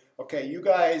say, okay, you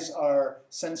guys are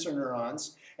sensor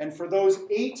neurons. And for those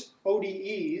 8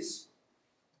 ODEs,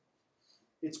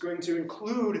 it's going to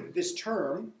include this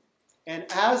term. And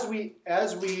as we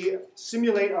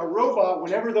simulate our robot,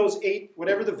 whatever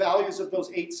the values of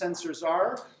those 8 sensors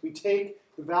are, we take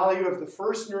the value of the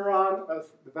first neuron,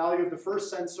 the value of the first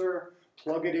sensor,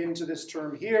 plug it into this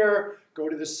term here, go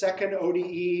to the second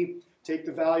ODE, take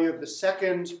the value of the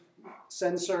second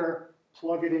sensor,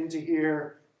 plug it into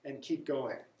here, and keep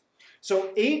going.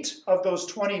 So 8 of those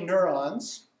 20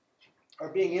 neurons are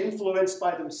being influenced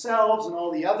by themselves and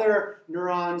all the other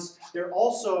neurons. They're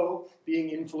also being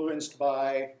influenced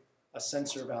by a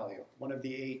sensor value, one of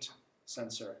the 8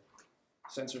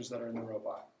 sensors that are in the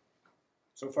robot.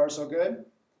 So far, so good?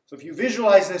 So if you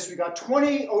visualize this, we've got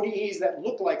 20 ODEs that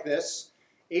look like this.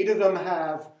 8 of them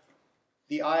have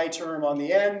the I term on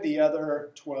the end. The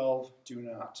other 12 do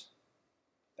not.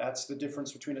 That's the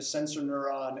difference between a sensor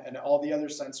neuron and all the other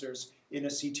sensors in a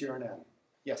CTRNN.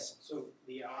 Yes? So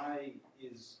the I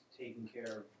is taking care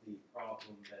of the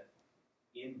problem that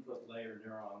input layer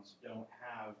neurons don't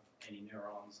have any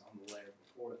neurons on the layer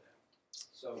before them.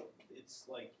 So it's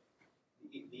like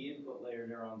the input layer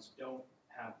neurons don't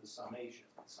have the summation.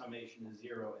 The summation is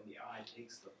 0, and the I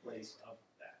takes the place of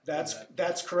that.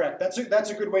 That's correct. That's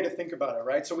a good way to think about it,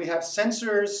 right? So we have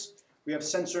sensors, we have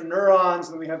sensor neurons,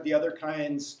 and then we have the other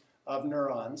kinds of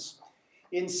neurons.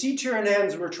 In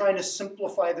CTRNNs, we're trying to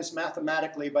simplify this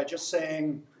mathematically by just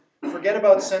saying, forget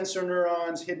about sensor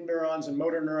neurons, hidden neurons, and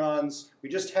motor neurons. We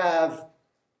just have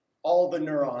all the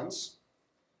neurons.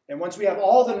 And once we have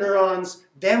all the neurons,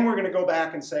 then we're going to go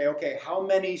back and say, okay, how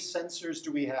many sensors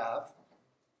do we have?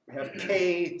 We have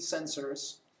K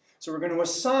sensors. So we're going to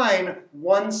assign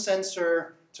one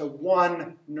sensor to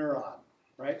one neuron,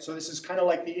 right? So this is kind of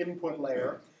like the input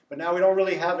layer. But now we don't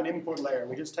really have an input layer.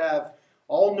 We just have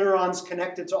all neurons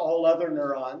connected to all other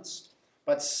neurons.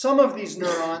 But some of these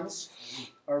neurons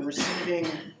are receiving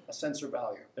a sensor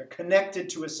value. They're connected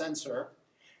to a sensor.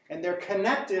 And they're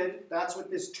connected, that's what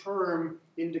this term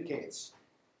indicates.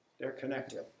 They're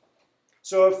connected.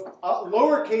 So if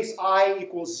lowercase I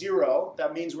equals 0,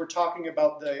 that means we're talking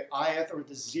about the ith or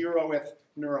the 0th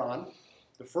neuron,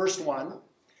 the first one.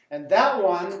 And that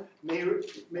one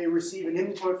may receive an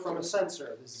input from a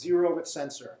sensor, the 0th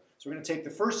sensor. So we're going to take the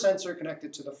first sensor, connect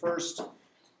it to the first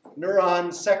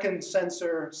neuron, second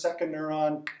sensor, second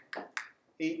neuron,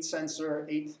 8th sensor,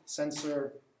 8th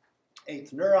sensor,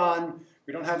 8th neuron.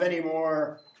 We don't have any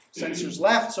more sensors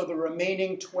left, so the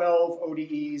remaining 12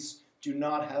 ODEs do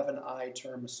not have an I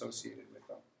term associated with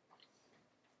them.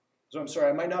 So I'm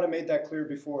sorry, I might not have made that clear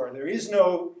before. There is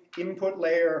no input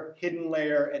layer, hidden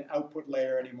layer, and output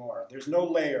layer anymore. There's no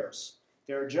layers.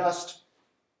 There are just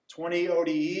 20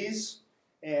 ODEs,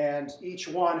 and each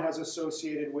one has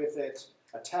associated with it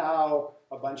a tau,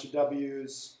 a bunch of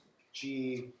W's,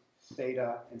 G,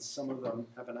 theta, and some of them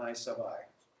have an I sub I.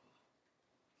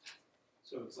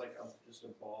 So it's like just a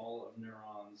ball of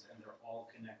neurons, and they're all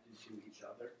connected to each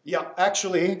other? Yeah,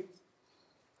 actually,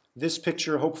 this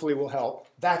picture hopefully will help.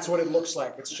 That's what it looks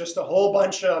like. It's just a whole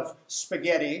bunch of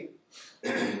spaghetti.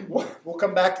 We'll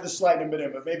come back to the slide in a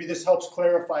minute, but maybe this helps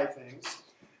clarify things.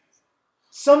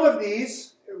 Some of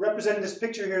these, represented in this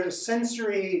picture here, is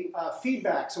sensory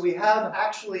feedback. So we have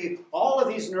actually all of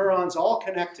these neurons all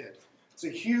connected. It's a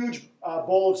huge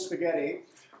bowl of spaghetti,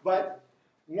 but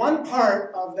one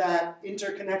part of that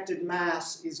interconnected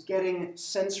mass is getting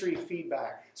sensory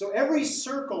feedback. So every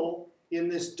circle in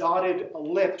this dotted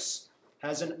ellipse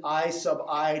has an I sub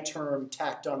I term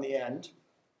tacked on the end.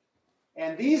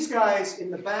 And these guys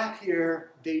in the back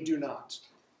here, they do not.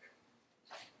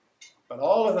 But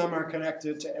all of them are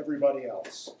connected to everybody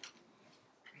else.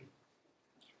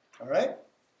 All right?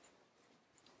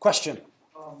 Question?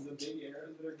 The big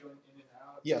arrows that are going in and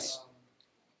out. Yes.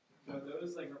 Are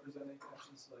those like representing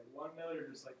connections to like one node or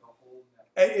just like the whole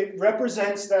network? It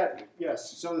represents that,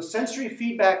 yes. So the sensory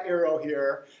feedback arrow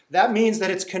here, that means that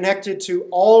it's connected to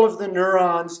all of the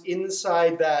neurons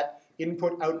inside that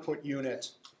input-output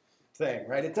unit thing,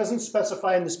 right? It doesn't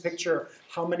specify in this picture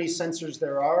how many sensors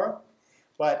there are,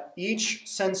 but each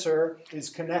sensor is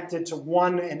connected to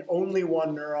one and only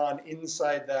one neuron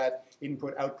inside that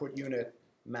input-output unit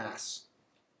mass.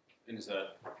 And is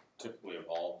that typically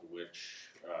evolved which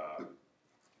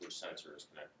sensor is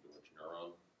connected to which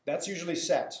neuron? That's usually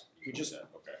set. We just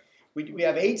okay. we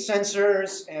have 8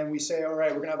 sensors, and we say, all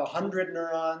right, we're going to have 100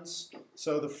 neurons.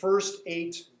 So the first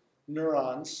 8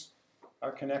 neurons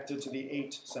are connected to the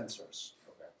 8 sensors.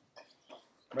 Okay.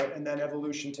 Right, and then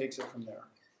evolution takes it from there.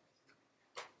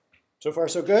 So far,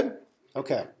 so good?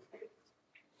 Okay.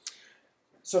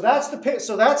 So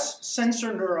that's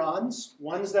sensor neurons,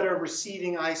 ones that are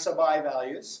receiving I sub I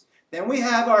values. Then we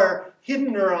have our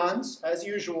hidden neurons, as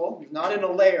usual, not in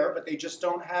a layer, but they just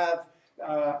don't have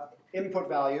input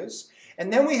values.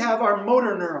 And then we have our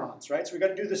motor neurons, right? So we've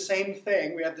got to do the same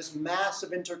thing. We have this mass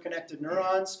of interconnected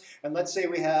neurons, and let's say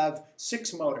we have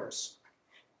 6 motors.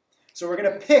 So we're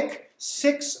going to pick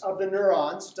 6 of the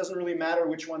neurons. It doesn't really matter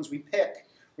which ones we pick.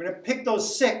 We're going to pick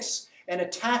those 6 and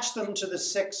attach them to the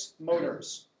 6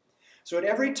 motors. So at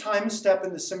every time step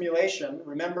in the simulation,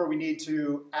 remember we need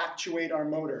to actuate our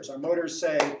motors. Our motors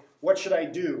say, what should I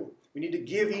do? We need to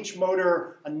give each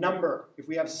motor a number. If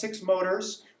we have 6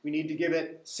 motors, we need to give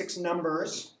it 6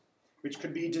 numbers, which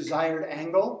could be desired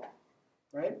angle,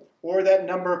 right? Or that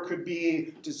number could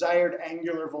be desired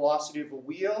angular velocity of a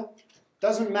wheel.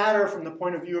 Doesn't matter from the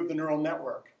point of view of the neural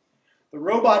network. The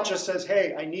robot just says,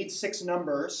 hey, I need 6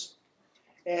 numbers.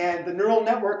 And the neural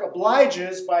network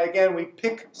obliges by, again, we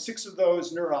pick 6 of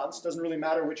those neurons, doesn't really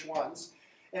matter which ones,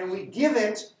 and we give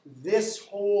it this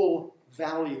whole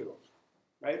value,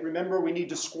 right? Remember, we need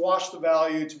to squash the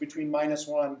value to between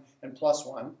 -1 and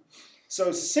 +1.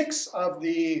 So 6 of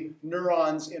the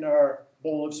neurons in our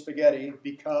bowl of spaghetti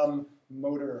become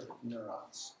motor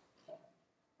neurons.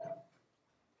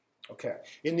 Okay,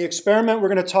 in the experiment we're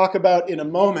going to talk about in a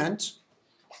moment,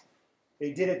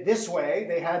 they did it this way.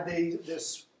 They had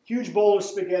this huge bowl of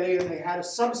spaghetti, and they had a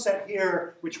subset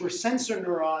here, which were sensor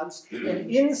neurons.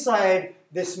 And inside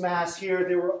this mass here,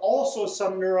 there were also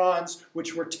some neurons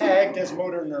which were tagged as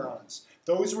motor neurons.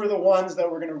 Those were the ones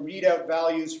that we're going to read out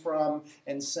values from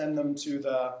and send them to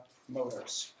the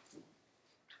motors.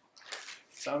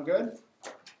 Sound good?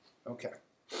 Okay.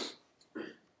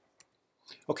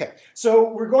 Okay,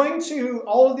 so we're going to,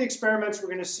 all of the experiments we're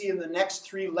going to see in the next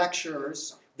 3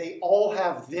 lectures, they all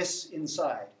have this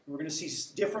inside. We're going to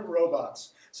see different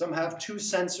robots. Some have 2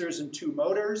 sensors and 2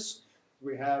 motors.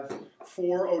 We have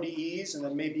 4 ODEs and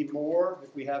then maybe more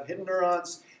if we have hidden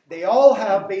neurons. They all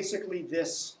have basically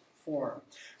this form.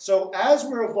 So as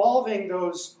we're evolving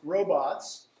those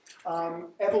robots,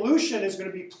 evolution is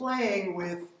going to be playing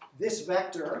with this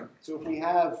vector. So if we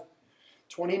have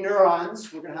 20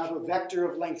 neurons, we're going to have a vector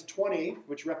of length 20,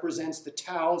 which represents the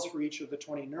taus for each of the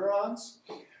 20 neurons.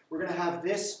 We're going to have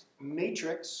this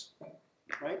matrix,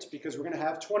 right? Because we're going to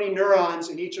have 20 neurons,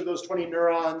 and each of those 20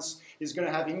 neurons is going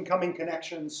to have incoming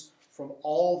connections from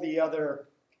all the other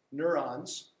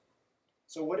neurons.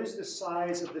 So what is the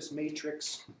size of this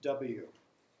matrix W?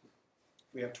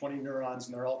 We have 20 neurons,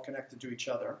 and they're all connected to each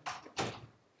other.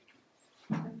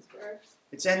 N squared.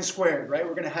 It's n squared, right?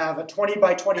 We're going to have a 20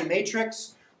 by 20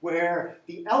 matrix where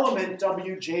the element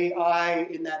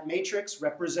Wji in that matrix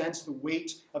represents the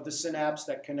weight of the synapse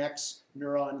that connects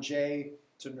neuron J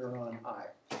to neuron I.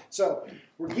 So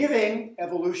we're giving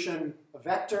evolution a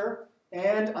vector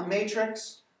and a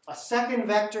matrix, a second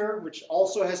vector, which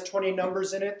also has 20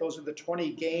 numbers in it. Those are the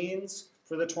 20 gains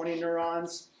for the 20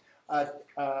 neurons. A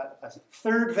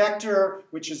third vector,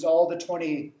 which is all the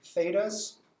 20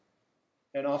 thetas.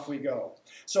 And off we go.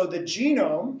 So the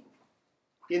genome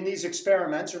in these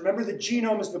experiments, remember the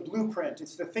genome is the blueprint.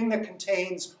 It's the thing that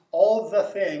contains all the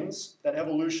things that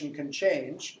evolution can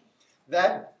change.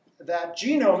 That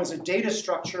genome is a data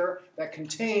structure that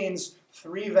contains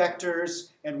 3 vectors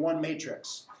and 1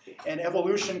 matrix. And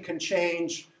evolution can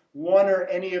change one or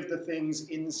any of the things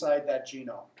inside that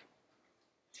genome.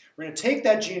 We're going to take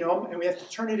that genome and we have to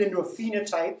turn it into a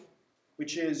phenotype,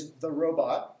 which is the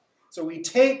robot. So we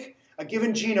take a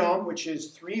given genome, which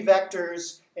is 3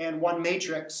 vectors and 1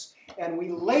 matrix, and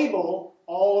we label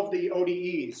all of the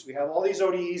ODEs. We have all these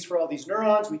ODEs for all these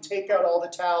neurons. We take out all the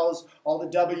taus, all the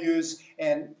Ws,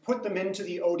 and put them into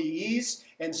the ODEs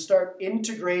and start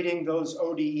integrating those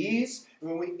ODEs. And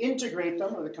when we integrate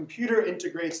them, or the computer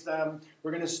integrates them,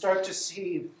 we're going to start to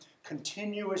see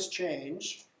continuous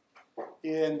change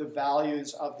in the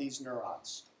values of these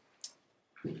neurons.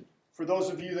 For those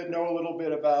of you that know a little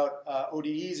bit about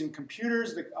ODEs and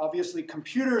computers, obviously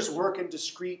computers work in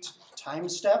discrete time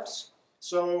steps.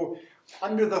 So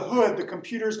under the hood, the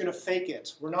computer is going to fake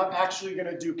it. We're not actually going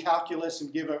to do calculus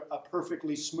and give a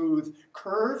perfectly smooth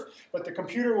curve, but the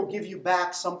computer will give you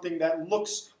back something that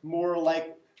looks more or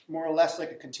less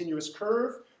like a continuous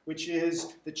curve, which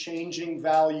is the changing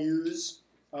values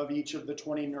of each of the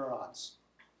 20 neurons.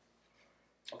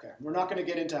 Okay, we're not going to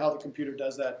get into how the computer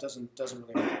does that. Doesn't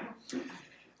really matter.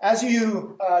 As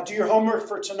you do your homework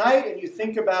for tonight and you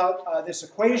think about this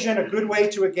equation, a good way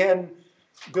to, again,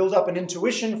 build up an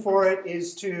intuition for it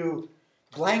is to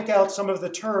blank out some of the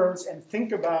terms and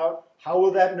think about how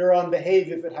will that neuron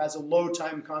behave if it has a low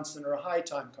time constant or a high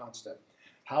time constant.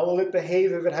 How will it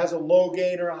behave if it has a low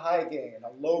gain or a high gain,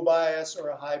 a low bias or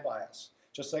a high bias,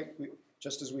 just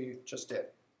as we just did.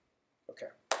 Okay,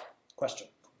 question?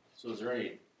 So is there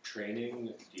any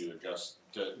training? Do you adjust,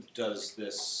 does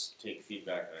this take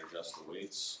feedback and adjust the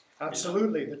weights?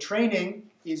 Absolutely. The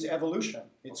training is evolution.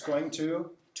 It's going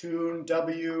to tune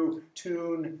W,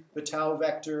 tune the tau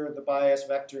vector, the bias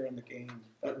vector, and the gain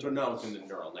vector. But not within the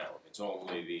neural network. It's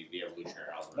only the evolutionary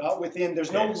algorithm. Not within,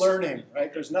 there's no learning,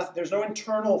 right? There's no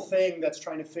internal thing that's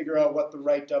trying to figure out what the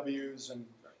right W's and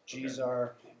G's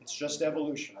are. It's just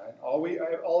evolution. Right?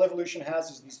 All evolution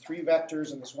has is these 3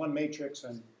 vectors and this 1 matrix,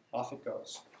 and off it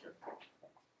goes.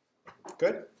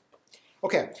 Good?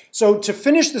 Okay, so to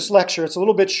finish this lecture, it's a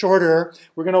little bit shorter.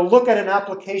 We're going to look at an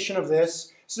application of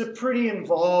this. This is a pretty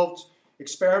involved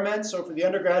experiment, so for the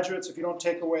undergraduates, if you don't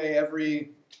take away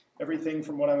everything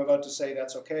from what I'm about to say,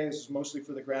 that's okay. This is mostly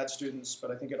for the grad students,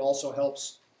 but I think it also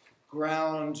helps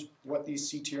ground what these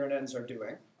CTRNNs are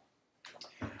doing.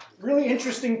 Really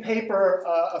interesting paper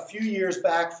a few years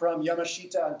back from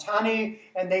Yamashita and Tani,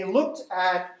 and they looked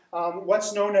at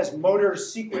what's known as motor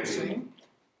sequencing.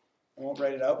 I won't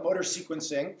write it out. Motor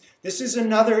sequencing. This is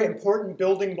another important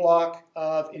building block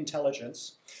of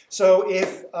intelligence. So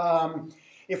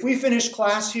if we finish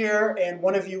class here and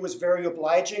one of you was very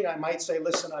obliging, I might say,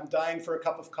 listen, I'm dying for a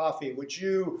cup of coffee. Would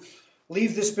you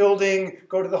leave this building,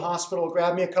 go to the hospital,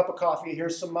 grab me a cup of coffee,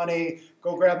 here's some money,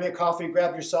 go grab me a coffee,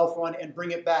 grab yourself one, and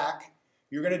bring it back?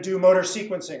 You're going to do motor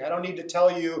sequencing. I don't need to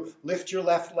tell you, lift your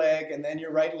left leg and then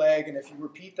your right leg, and if you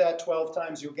repeat that 12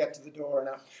 times, you'll get to the door.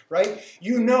 Now, right?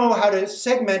 You know how to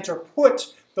segment or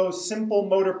put those simple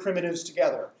motor primitives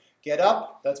together. Get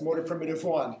up, that's motor primitive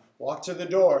 1. Walk to the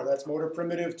door, that's motor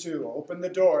primitive 2. Open the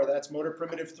door, that's motor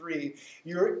primitive 3.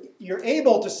 You're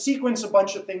able to sequence a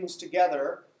bunch of things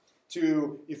together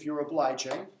to, if you're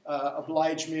obliging,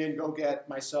 oblige me and go get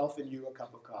myself and you a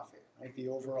cup of coffee, right? The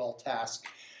overall task.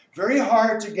 Very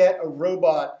hard to get a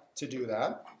robot to do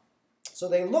that. So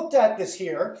they looked at this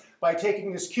here by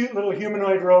taking this cute little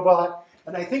humanoid robot,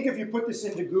 and I think if you put this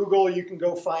into Google, you can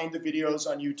go find the videos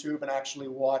on YouTube and actually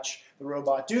watch the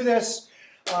robot do this.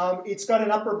 It's got an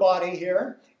upper body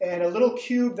here and a little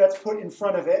cube that's put in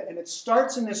front of it, and it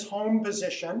starts in this home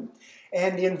position,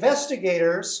 and the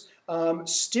investigators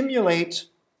stimulate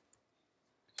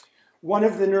one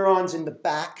of the neurons in the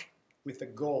back with a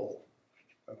goal.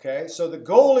 Okay, so the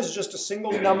goal is just a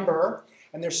single number,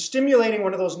 and they're stimulating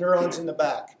one of those neurons in the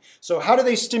back. So how do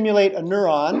they stimulate a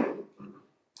neuron?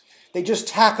 They just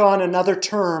tack on another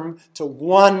term to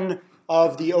one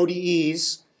of the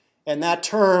ODEs, and that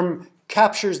term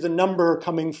captures the number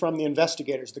coming from the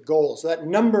investigators, the goal. So that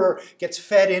number gets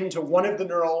fed into one of the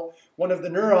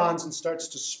neurons and starts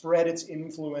to spread its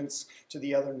influence to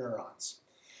the other neurons.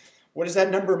 What does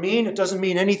that number mean? It doesn't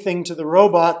mean anything to the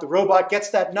robot. The robot gets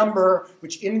that number,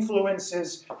 which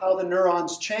influences how the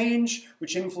neurons change,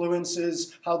 which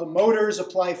influences how the motors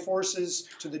apply forces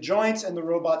to the joints, and the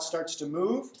robot starts to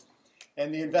move.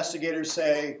 And the investigators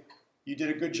say, you did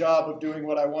a good job of doing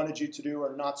what I wanted you to do,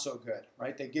 or not so good,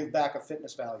 right? They give back a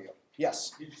fitness value.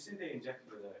 Yes? Did you say they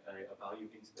injected a value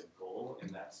into the goal and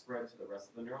that spread to the rest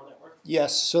of the neural network?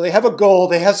 Yes, so they have a goal.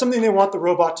 They have something they want the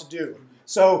robot to do.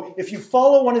 So if you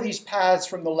follow one of these paths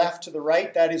from the left to the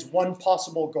right, that is one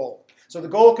possible goal. So the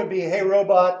goal could be, hey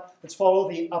robot, let's follow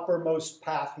the uppermost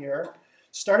path here.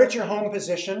 Start at your home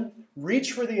position,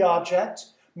 reach for the object,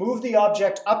 move the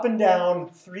object up and down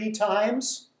 3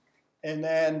 times, and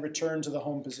then return to the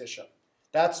home position.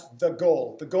 That's the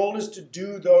goal. The goal is to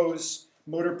do those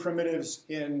motor primitives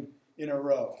in a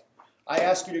row. I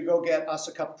ask you to go get us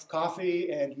a cup of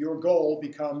coffee, and your goal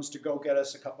becomes to go get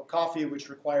us a cup of coffee, which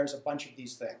requires a bunch of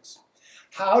these things.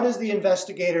 How does the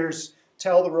investigators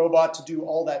tell the robot to do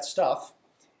all that stuff?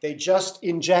 They just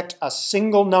inject a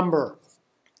single number,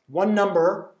 one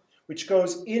number, which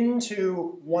goes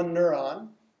into one neuron,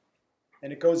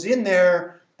 and it goes in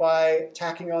there by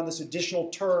tacking on this additional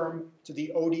term to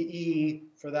the ODE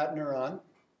for that neuron.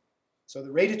 So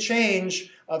the rate of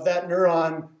change of that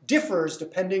neuron differs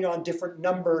depending on different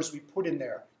numbers we put in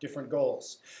there, different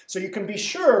goals. So you can be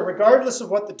sure, regardless of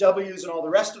what the W's and all the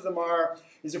rest of them are,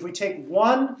 is if we take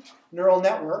one neural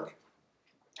network,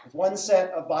 one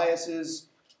set of biases,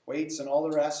 weights, and all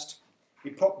the rest,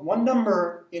 we put one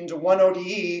number into one ODE,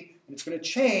 and it's going to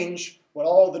change what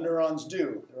all the neurons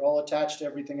do. They're all attached to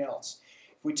everything else.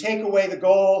 If we take away the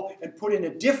goal and put in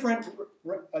a different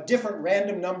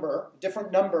random number, a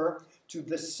different number to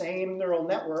the same neural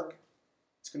network,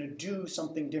 it's going to do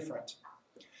something different.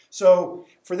 So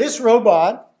for this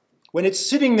robot, when it's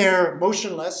sitting there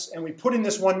motionless and we put in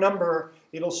this one number,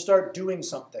 it'll start doing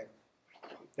something.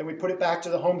 Then we put it back to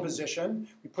the home position.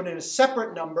 We put in a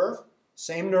separate number,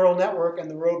 same neural network, and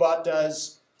the robot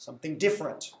does something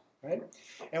different, right?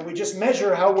 And we just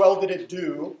measure how well did it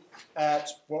do at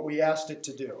what we asked it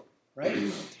to do, right?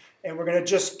 And we're going to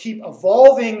just keep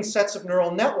evolving sets of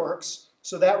neural networks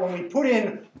so that when we put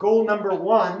in goal number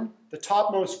 1, the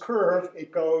topmost curve,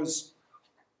 it goes.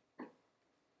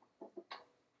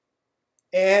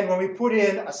 And when we put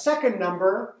in a second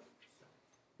number,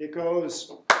 it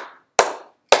goes.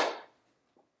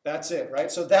 That's it,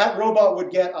 right? So that robot would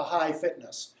get a high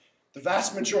fitness. The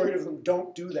vast majority of them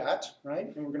don't do that,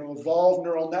 right? And we're going to evolve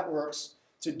neural networks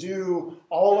to do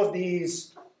all of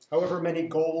these, however many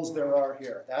goals there are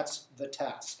here. That's the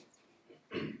task.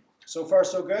 So far,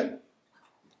 so good?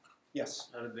 Yes?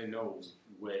 How did they know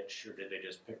which, or did they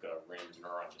just pick a random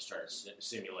neuron to start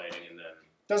simulating and then?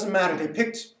 Doesn't matter. They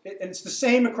picked, and it's the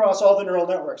same across all the neural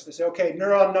networks. They say, okay,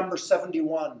 neuron number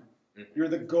 71, you're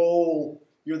the goal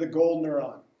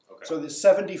neuron. Okay. So the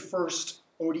 71st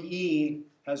ODE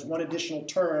has one additional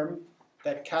term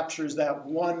that captures that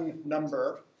one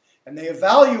number, and they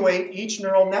evaluate each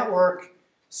neural network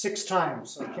 6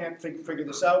 times. So I can't figure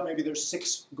this out. Maybe there's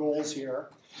 6 goals here.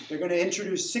 They're going to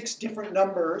introduce 6 different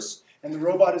numbers, and the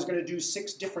robot is going to do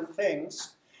 6 different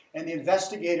things, and the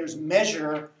investigators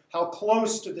measure how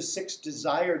close to the 6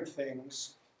 desired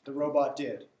things the robot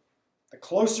did. The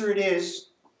closer it is,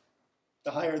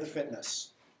 the higher the fitness.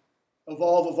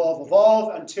 Evolve, evolve,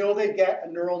 evolve, until they get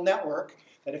a neural network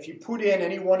that if you put in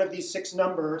any one of these 6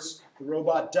 numbers, the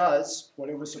robot does what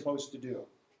it was supposed to do.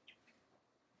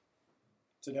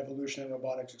 It's an evolutionary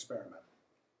robotics experiment.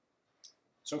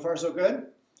 So far, so good?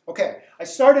 Okay, I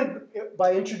started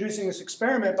by introducing this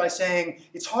experiment by saying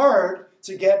it's hard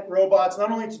to get robots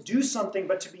not only to do something,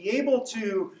 but to be able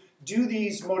to do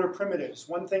these motor primitives,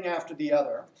 one thing after the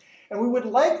other. And we would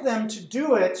like them to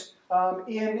do it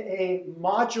in a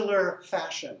modular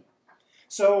fashion.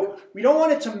 So we don't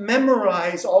want it to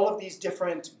memorize all of these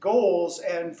different goals,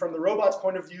 and from the robot's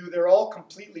point of view, they're all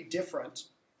completely different.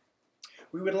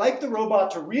 We would like the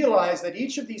robot to realize that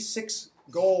each of these 6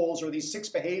 goals or these 6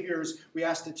 behaviors we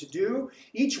asked it to do,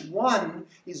 each one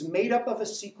is made up of a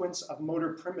sequence of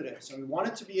motor primitives. And we want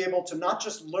it to be able to not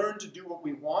just learn to do what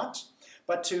we want,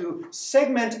 but to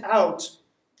segment out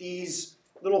these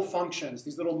little functions,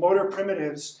 these little motor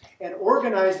primitives, and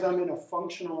organize them in a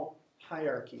functional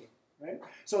hierarchy. Right?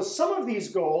 So some of these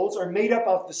goals are made up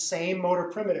of the same motor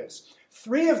primitives.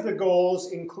 3 of the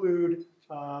goals include,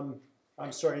 I'm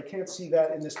sorry, you can't see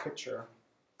that in this picture.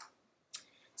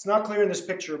 It's not clear in this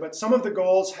picture, but some of the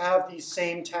goals have these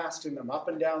same tasks in them, up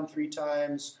and down 3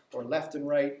 times, or left and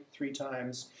right 3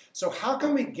 times. So how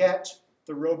can we get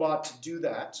the robot to do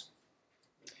that?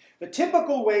 The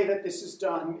typical way that this is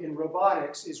done in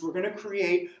robotics is we're going to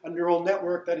create a neural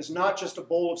network that is not just a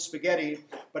bowl of spaghetti,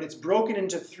 but it's broken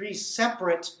into 3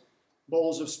 separate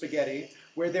bowls of spaghetti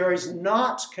where there is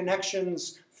not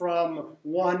connections from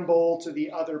one bowl to the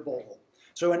other bowl.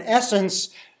 So in essence,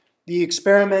 the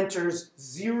experimenters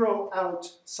zero out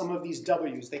some of these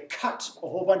W's. They cut a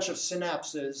whole bunch of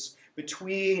synapses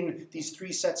between these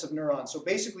 3 sets of neurons. So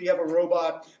basically you have a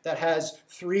robot that has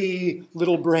 3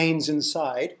 little brains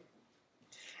inside.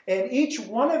 And each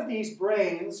one of these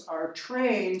brains are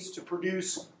trained to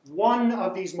produce one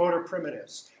of these motor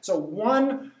primitives. So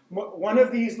one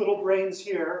of these little brains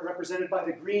here, represented by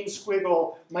the green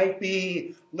squiggle, might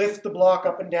be lift the block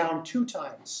up and down 2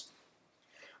 times.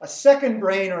 A second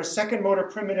brain or a second motor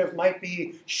primitive might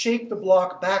be shake the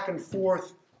block back and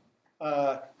forth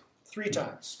 3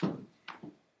 times.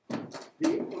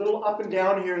 The little up and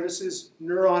down here, this is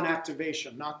neuron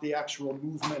activation, not the actual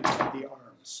movement of the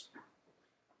arms.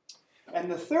 And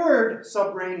the third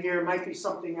subbrain here might be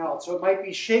something else. So it might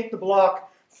be shake the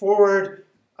block forward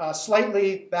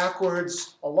slightly,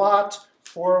 backwards a lot,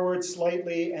 forward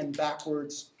slightly, and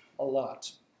backwards a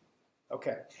lot.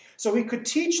 Okay, so we could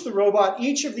teach the robot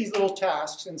each of these little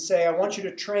tasks and say, I want you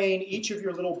to train each of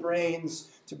your little brains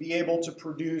to be able to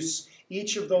produce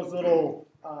each of those little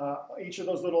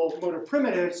motor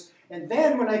primitives. And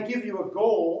then when I give you a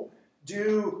goal,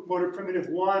 do motor primitive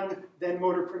 1, then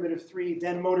motor primitive 3,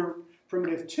 then motor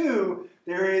primitive 2,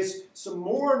 there is some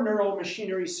more neural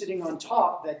machinery sitting on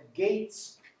top that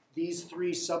gates these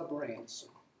 3 subbrains.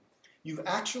 You've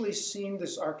actually seen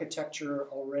this architecture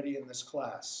already in this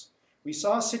class. We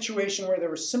saw a situation where there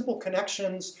were simple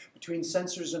connections between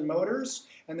sensors and motors,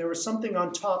 and there was something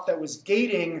on top that was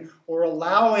gating or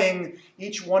allowing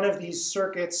each one of these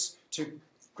circuits to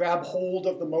grab hold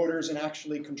of the motors and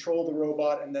actually control the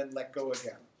robot and then let go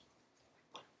again.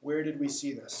 Where did we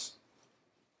see this?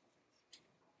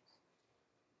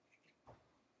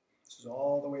 This is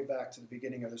all the way back to the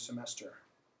beginning of the semester.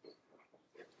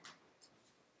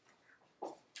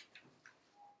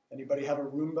 Anybody have a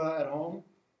Roomba at home?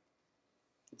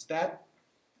 It's that,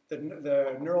 the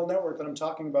neural network that I'm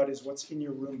talking about is what's in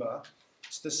your Roomba.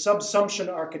 It's the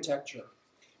subsumption architecture.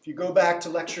 If you go back to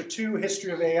lecture 2,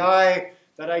 History of AI,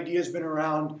 that idea has been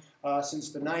around since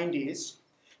the 90s.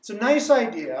 It's a nice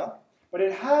idea, but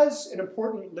it has an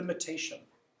important limitation.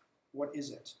 What is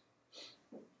it?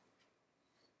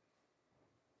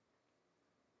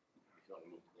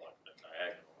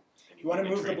 You want to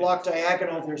move the block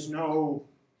diagonal,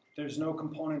 there's no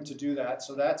component to do that,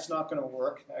 so that's not going to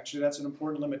work. Actually, that's an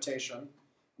important limitation,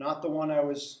 not the one I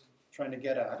was trying to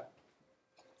get at.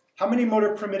 How many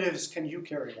motor primitives can you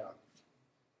carry out?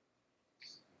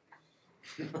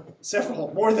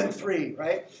 Several, more than 3,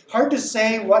 right? Hard to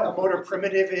say what a motor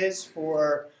primitive is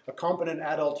for a competent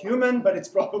adult human, but it's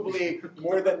probably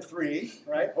more than 3,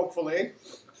 right? Hopefully.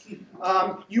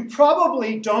 You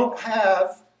probably don't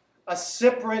have a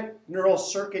separate neural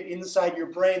circuit inside your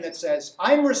brain that says,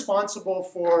 I'm responsible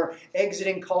for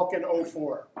exiting Calkin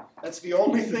 04. That's the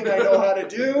only thing I know how to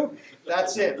do.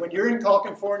 That's it. When you're in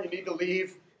Calkin 4 and you need to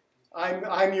leave,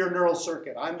 I'm your neural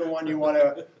circuit. I'm the one you want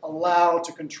to allow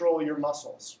to control your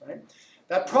muscles, right?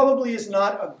 That probably is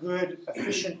not a good,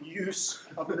 efficient use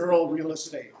of neural real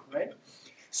estate, right?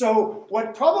 So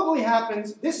what probably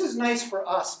happens, this is nice for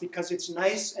us because it's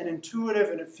nice and intuitive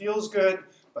and it feels good,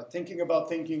 but thinking about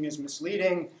thinking is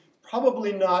misleading.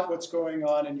 Probably not what's going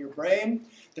on in your brain.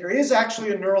 There is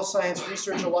actually in neuroscience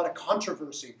research a lot of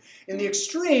controversy. In the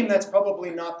extreme, that's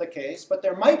probably not the case, but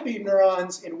there might be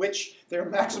neurons in which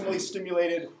they're maximally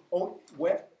stimulated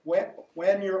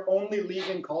when you're only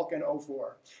leaving Calkin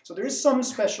 04. So there is some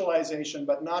specialization,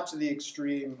 but not to the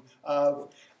extreme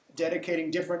of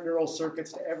dedicating different neural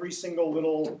circuits to every single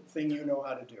little thing you know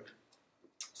how to do.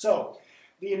 So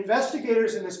the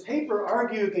investigators in this paper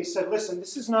argued, they said, listen,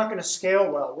 this is not going to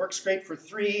scale well. It works great for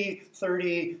 3,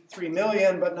 30, 3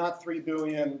 million, but not 3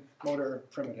 billion motor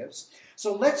primitives.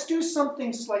 So let's do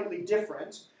something slightly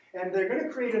different. And they're going to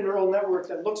create a neural network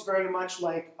that looks very much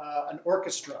like an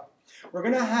orchestra. We're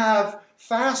going to have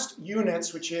fast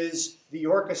units, which is the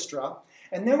orchestra.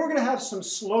 And then we're going to have some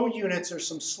slow units or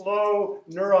some slow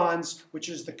neurons, which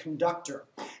is the conductor.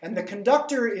 And the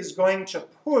conductor is going to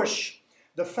push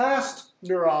the fast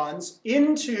neurons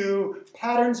into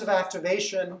patterns of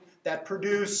activation that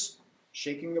produce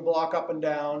shaking the block up and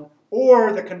down,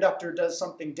 or the conductor does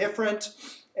something different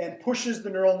and pushes the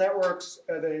neural networks,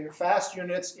 the fast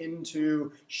units,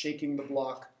 into shaking the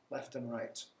block left and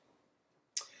right.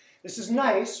 This is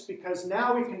nice because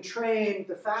now we can train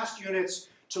the fast units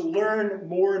to learn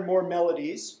more and more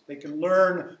melodies. They can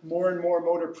learn more and more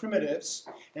motor primitives,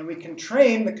 and we can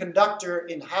train the conductor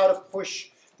in how to push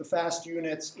the fast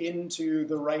units into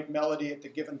the right melody at the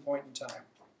given point in time.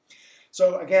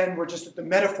 So again, we're just at the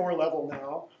metaphor level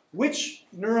now. Which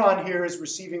neuron here is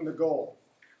receiving the goal?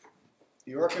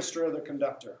 The orchestra or the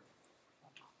conductor?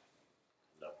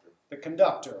 The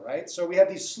conductor, right? So we have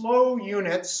these slow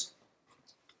units,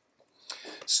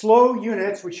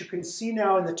 which you can see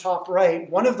now in the top right.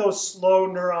 One of those slow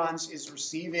neurons is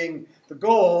receiving the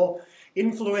goal,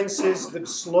 influences the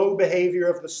slow behavior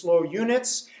of the slow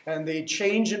units, and the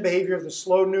change in behavior of the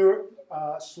slow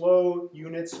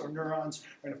units or neurons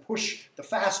are going to push the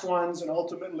fast ones and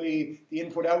ultimately the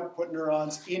input-output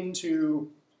neurons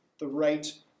into the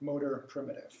right motor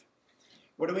primitive.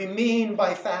 What do we mean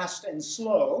by fast and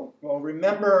slow? Well,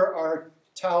 remember our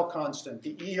tau constant,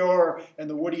 the Eeyore and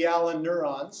the Woody Allen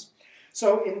neurons.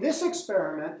 So in this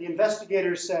experiment, the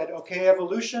investigators said, okay,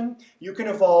 evolution, you can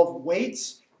evolve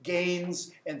weights,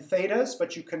 gains, and thetas,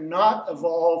 but you cannot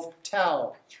evolve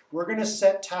tau. We're going to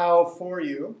set tau for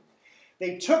you.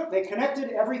 They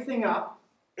connected everything up,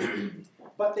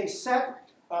 but they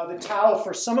set the tau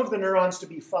for some of the neurons to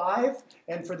be 5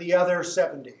 and for the other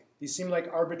 70. These seem like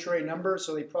arbitrary numbers,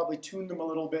 so they probably tuned them a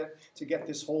little bit to get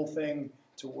this whole thing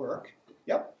to work.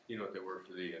 Yep? You know what they were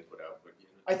for the input-output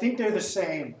unit? I think they're the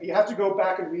same. You have to go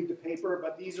back and read the paper,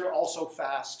 but these are also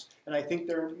fast, and I think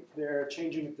they're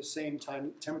changing at the same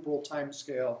temporal time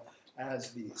scale as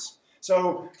these.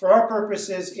 So for our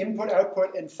purposes, input,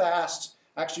 output, and fast,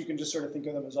 actually you can just sort of think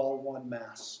of them as all one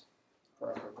mass for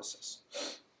our purposes.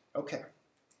 Okay.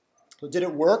 So did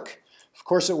it work? Of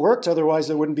course it worked, otherwise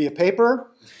there wouldn't be a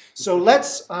paper. So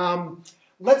let's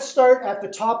start at the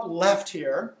top left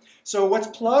here. So what's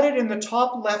plotted in the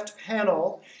top left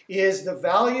panel is the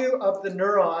value of the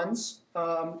neurons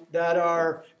that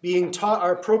are being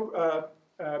taught,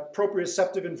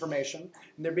 proprioceptive information,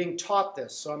 and they're being taught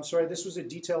this. So I'm sorry, this was a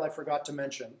detail I forgot to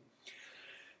mention.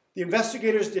 The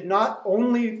investigators did not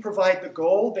only provide the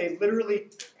goal, they literally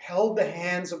held the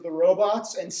hands of the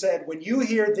robots and said, when you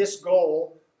hear this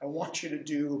goal, I want you to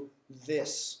do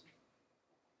this.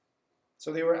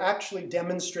 So they were actually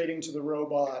demonstrating to the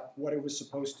robot what it was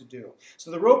supposed to do. So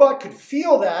the robot could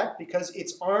feel that because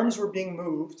its arms were being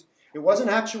moved. It wasn't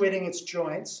actuating its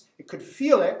joints. It could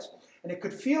feel it, and it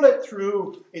could feel it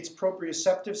through its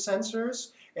proprioceptive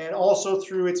sensors and also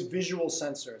through its visual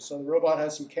sensors. So the robot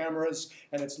has some cameras,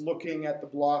 and it's looking at the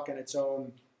block in its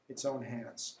own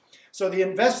hands. So the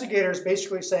investigators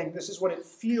basically saying this is what it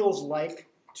feels like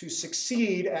to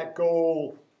succeed at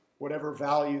goal, whatever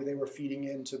value they were feeding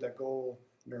into the goal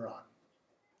neuron.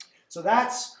 So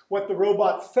that's what the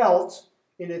robot felt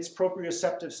in its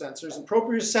proprioceptive sensors. And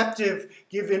proprioceptive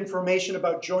give information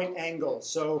about joint angles.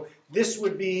 So this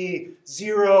would be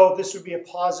 0, this would be a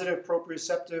positive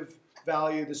proprioceptive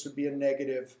value, this would be a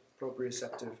negative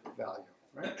proprioceptive value.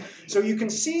 Right? So you can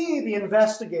see the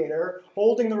investigator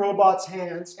holding the robot's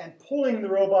hands and pulling the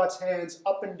robot's hands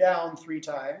up and down 3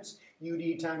 times,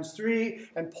 UD times 3,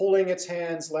 and pulling its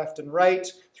hands left and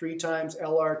right 3 times,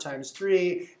 LR times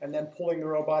 3, and then pulling the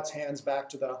robot's hands back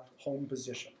to the home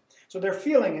position. So they're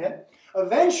feeling it.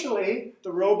 Eventually,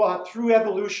 the robot, through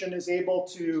evolution, is able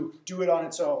to do it on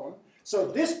its own. So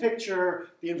this picture,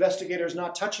 the investigator is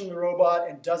not touching the robot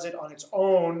and does it on its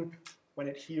own when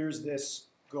it hears this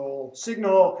goal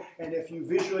signal. And if you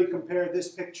visually compare this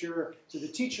picture to the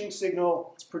teaching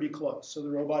signal, it's pretty close. So the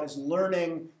robot is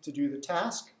learning to do the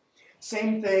task.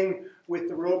 Same thing with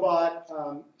the robot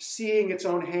seeing its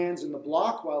own hands in the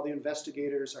block while the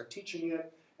investigators are teaching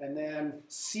it, and then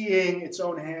seeing its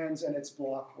own hands and its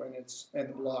block when it's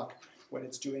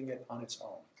doing it on its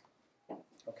own.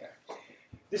 Okay.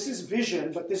 This is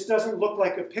vision, but this doesn't look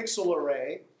like a pixel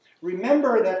array.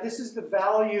 Remember that this is the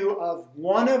value of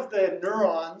one of the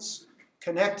neurons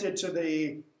connected to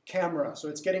the camera. So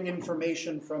it's getting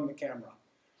information from the camera.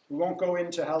 We won't go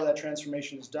into how that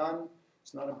transformation is done.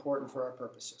 It's not important for our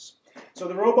purposes. So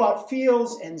the robot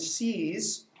feels and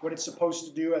sees what it's supposed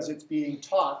to do as it's being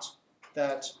taught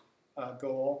that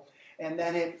goal. And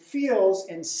then it feels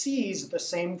and sees the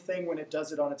same thing when it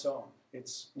does it on its own.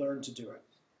 It's learned to do it.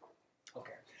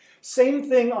 Okay. Same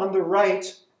thing on the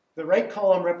right. The right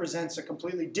column represents a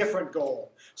completely different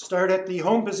goal. Start at the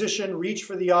home position, reach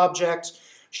for the object,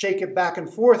 shake it back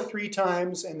and forth 3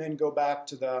 times, and then go back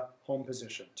to the home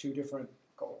position. 2 different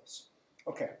goals.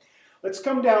 Okay. Let's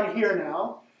come down here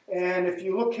now, and if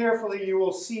you look carefully, you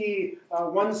will see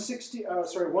 10, is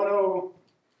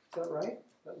that right?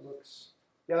 That looks,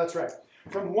 yeah, that's right.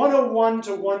 From 101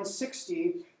 to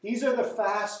 160, these are the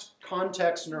fast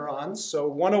context neurons. So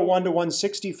 101 to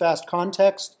 160 fast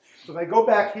context. So if I go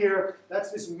back here,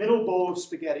 that's this middle bowl of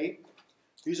spaghetti.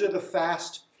 These are the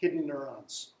fast hidden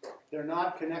neurons. They're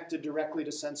not connected directly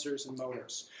to sensors and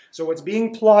motors. So what's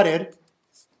being plotted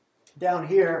down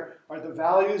here are the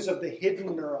values of the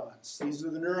hidden neurons. These are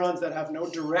the neurons that have no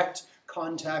direct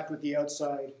contact with the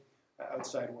outside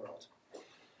world.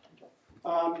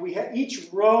 Each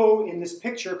row in this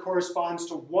picture corresponds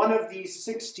to one of these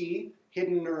 60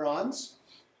 hidden neurons.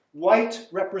 White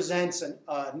represents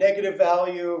a negative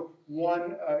value,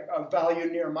 a value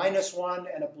near -1,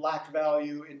 and a black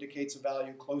value indicates a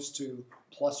value close to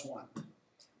 +1.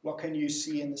 What can you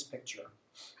see in this picture?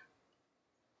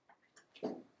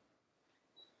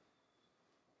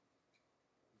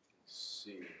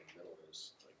 See in the middle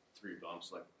is like three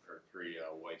bumps, like, or three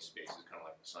white spaces, kind of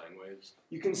like the sine waves?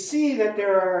 You can see that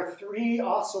there are 3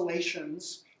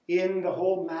 oscillations in the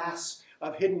whole mass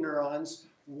of hidden neurons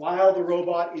while the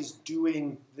robot is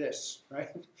doing this,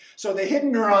 right? So the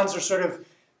hidden neurons are sort of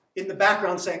in the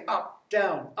background saying up,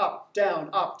 down, up, down,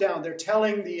 up, down. They're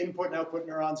telling the input and output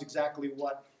neurons exactly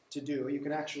what to do. You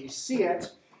can actually see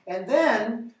it. And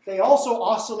then they also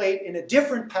oscillate in a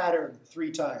different pattern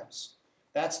 3 times.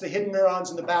 That's the hidden neurons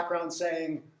in the background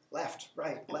saying left,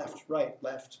 right, left, right,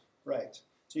 left, right.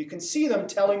 So you can see them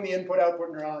telling the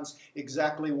input-output neurons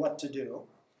exactly what to do.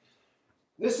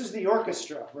 This is the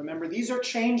orchestra. Remember, these are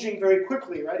changing very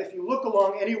quickly, right? If you look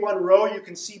along any one row, you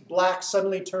can see black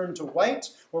suddenly turn to white,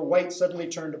 or white suddenly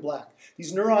turn to black.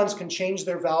 These neurons can change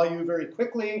their value very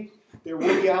quickly. They're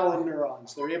Woody Allen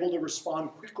neurons. They're able to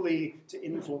respond quickly to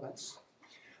influence.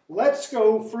 Let's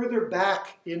go further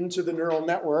back into the neural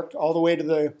network, all the way to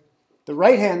the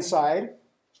right-hand side,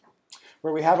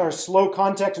 where we have our slow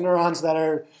context neurons that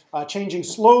are changing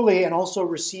slowly and also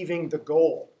receiving the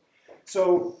goal.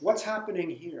 So what's happening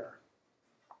here?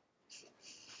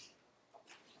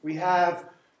 We have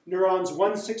neurons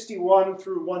 161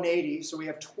 through 180, so we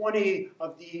have 20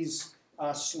 of these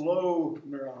slow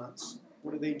neurons.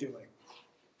 What are they doing?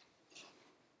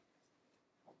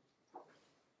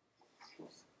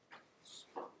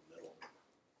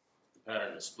 The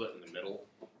pattern is split in the middle.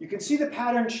 You can see the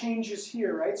pattern changes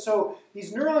here, right? So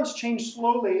these neurons change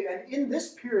slowly, and in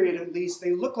this period at least,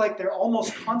 they look like they're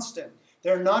almost constant.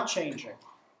 They're not changing.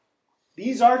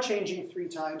 These are changing 3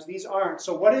 times, these aren't.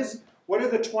 So what are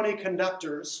the 20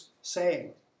 conductors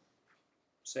saying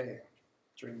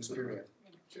during this period?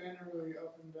 Generally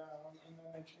up and down, and then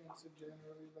they change to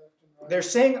generally left and right. They're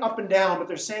saying up and down, but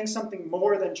they're saying something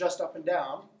more than just up and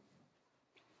down.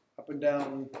 Up and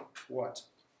down what?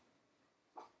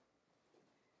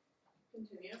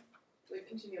 Continue. Like,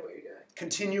 continue what you're doing.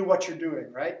 Continue what you're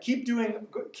doing, right? Keep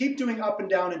doing up and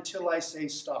down until I say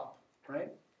stop,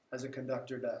 right? As a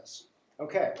conductor does.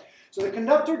 Okay, so the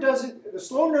conductor does it, the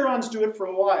slow neurons do it for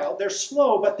a while. They're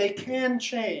slow, but they can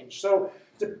change. So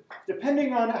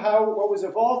depending on what was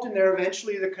evolved in there,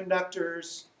 eventually the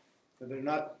conductors, they're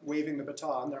not waving the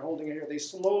baton, they're holding it here, they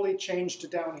slowly change to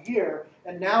down here,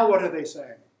 and now what are they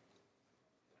saying?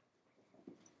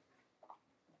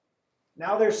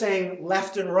 Now they're saying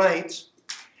left and right,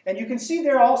 and you can see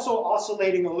they're also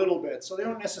oscillating a little bit, so they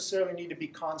don't necessarily need to be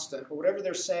constant, but whatever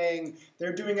they're saying,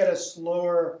 they're doing it at a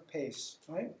slower pace,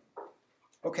 right?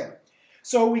 Okay,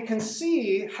 so we can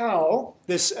see how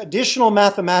this additional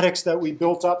mathematics that we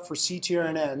built up for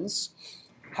CTRNNs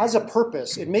has a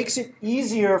purpose. It makes it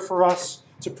easier for us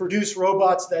to produce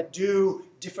robots that do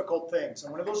difficult things,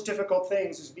 and one of those difficult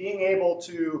things is being able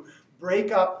to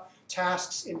break up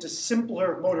tasks into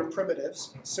simpler motor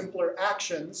primitives, simpler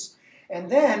actions, and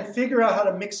then figure out how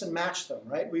to mix and match them,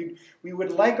 right? We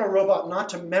would like our robot not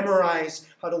to memorize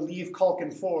how to leave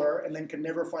Calkin 4 and then can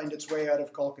never find its way out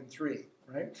of Calkin 3,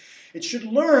 right? It should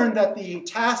learn that the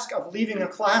task of leaving a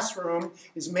classroom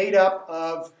is made up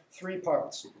of 3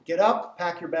 parts. Get up,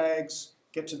 pack your bags,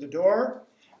 get to the door.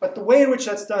 But the way in which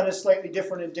that's done is slightly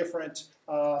different in different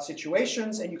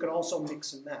situations, and you can also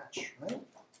mix and match, right?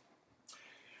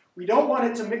 We don't want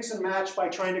it to mix and match by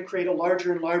trying to create a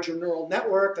larger and larger neural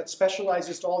network that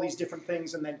specializes to all these different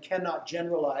things and then cannot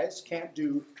generalize, can't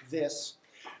do this.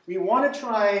 We want to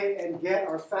try and get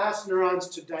our fast neurons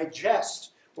to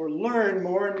digest or learn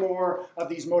more and more of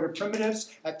these motor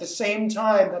primitives at the same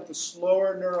time that the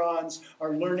slower neurons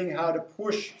are learning how to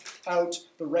push out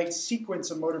the right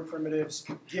sequence of motor primitives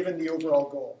given the overall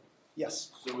goal.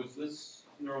 Yes? So is this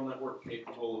neural network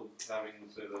capable of having,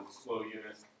 say, the slow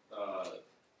unit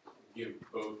give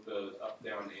both the up,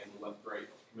 down, and the left, right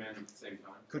commands at the same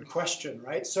time? Good question,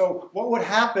 right? So what would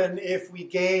happen if we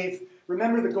gave,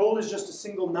 remember the goal is just a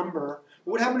single number.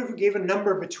 What would happen if we gave a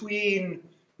number between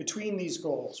these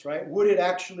goals, right? Would it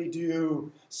actually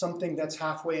do something that's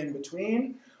halfway in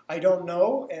between? I don't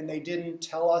know, and they didn't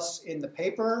tell us in the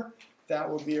paper. That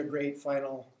would be a great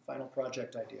final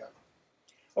project idea.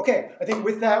 Okay, I think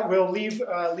with that we'll leave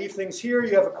things here.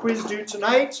 You have a quiz due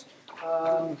tonight.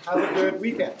 Have a good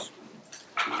weekend.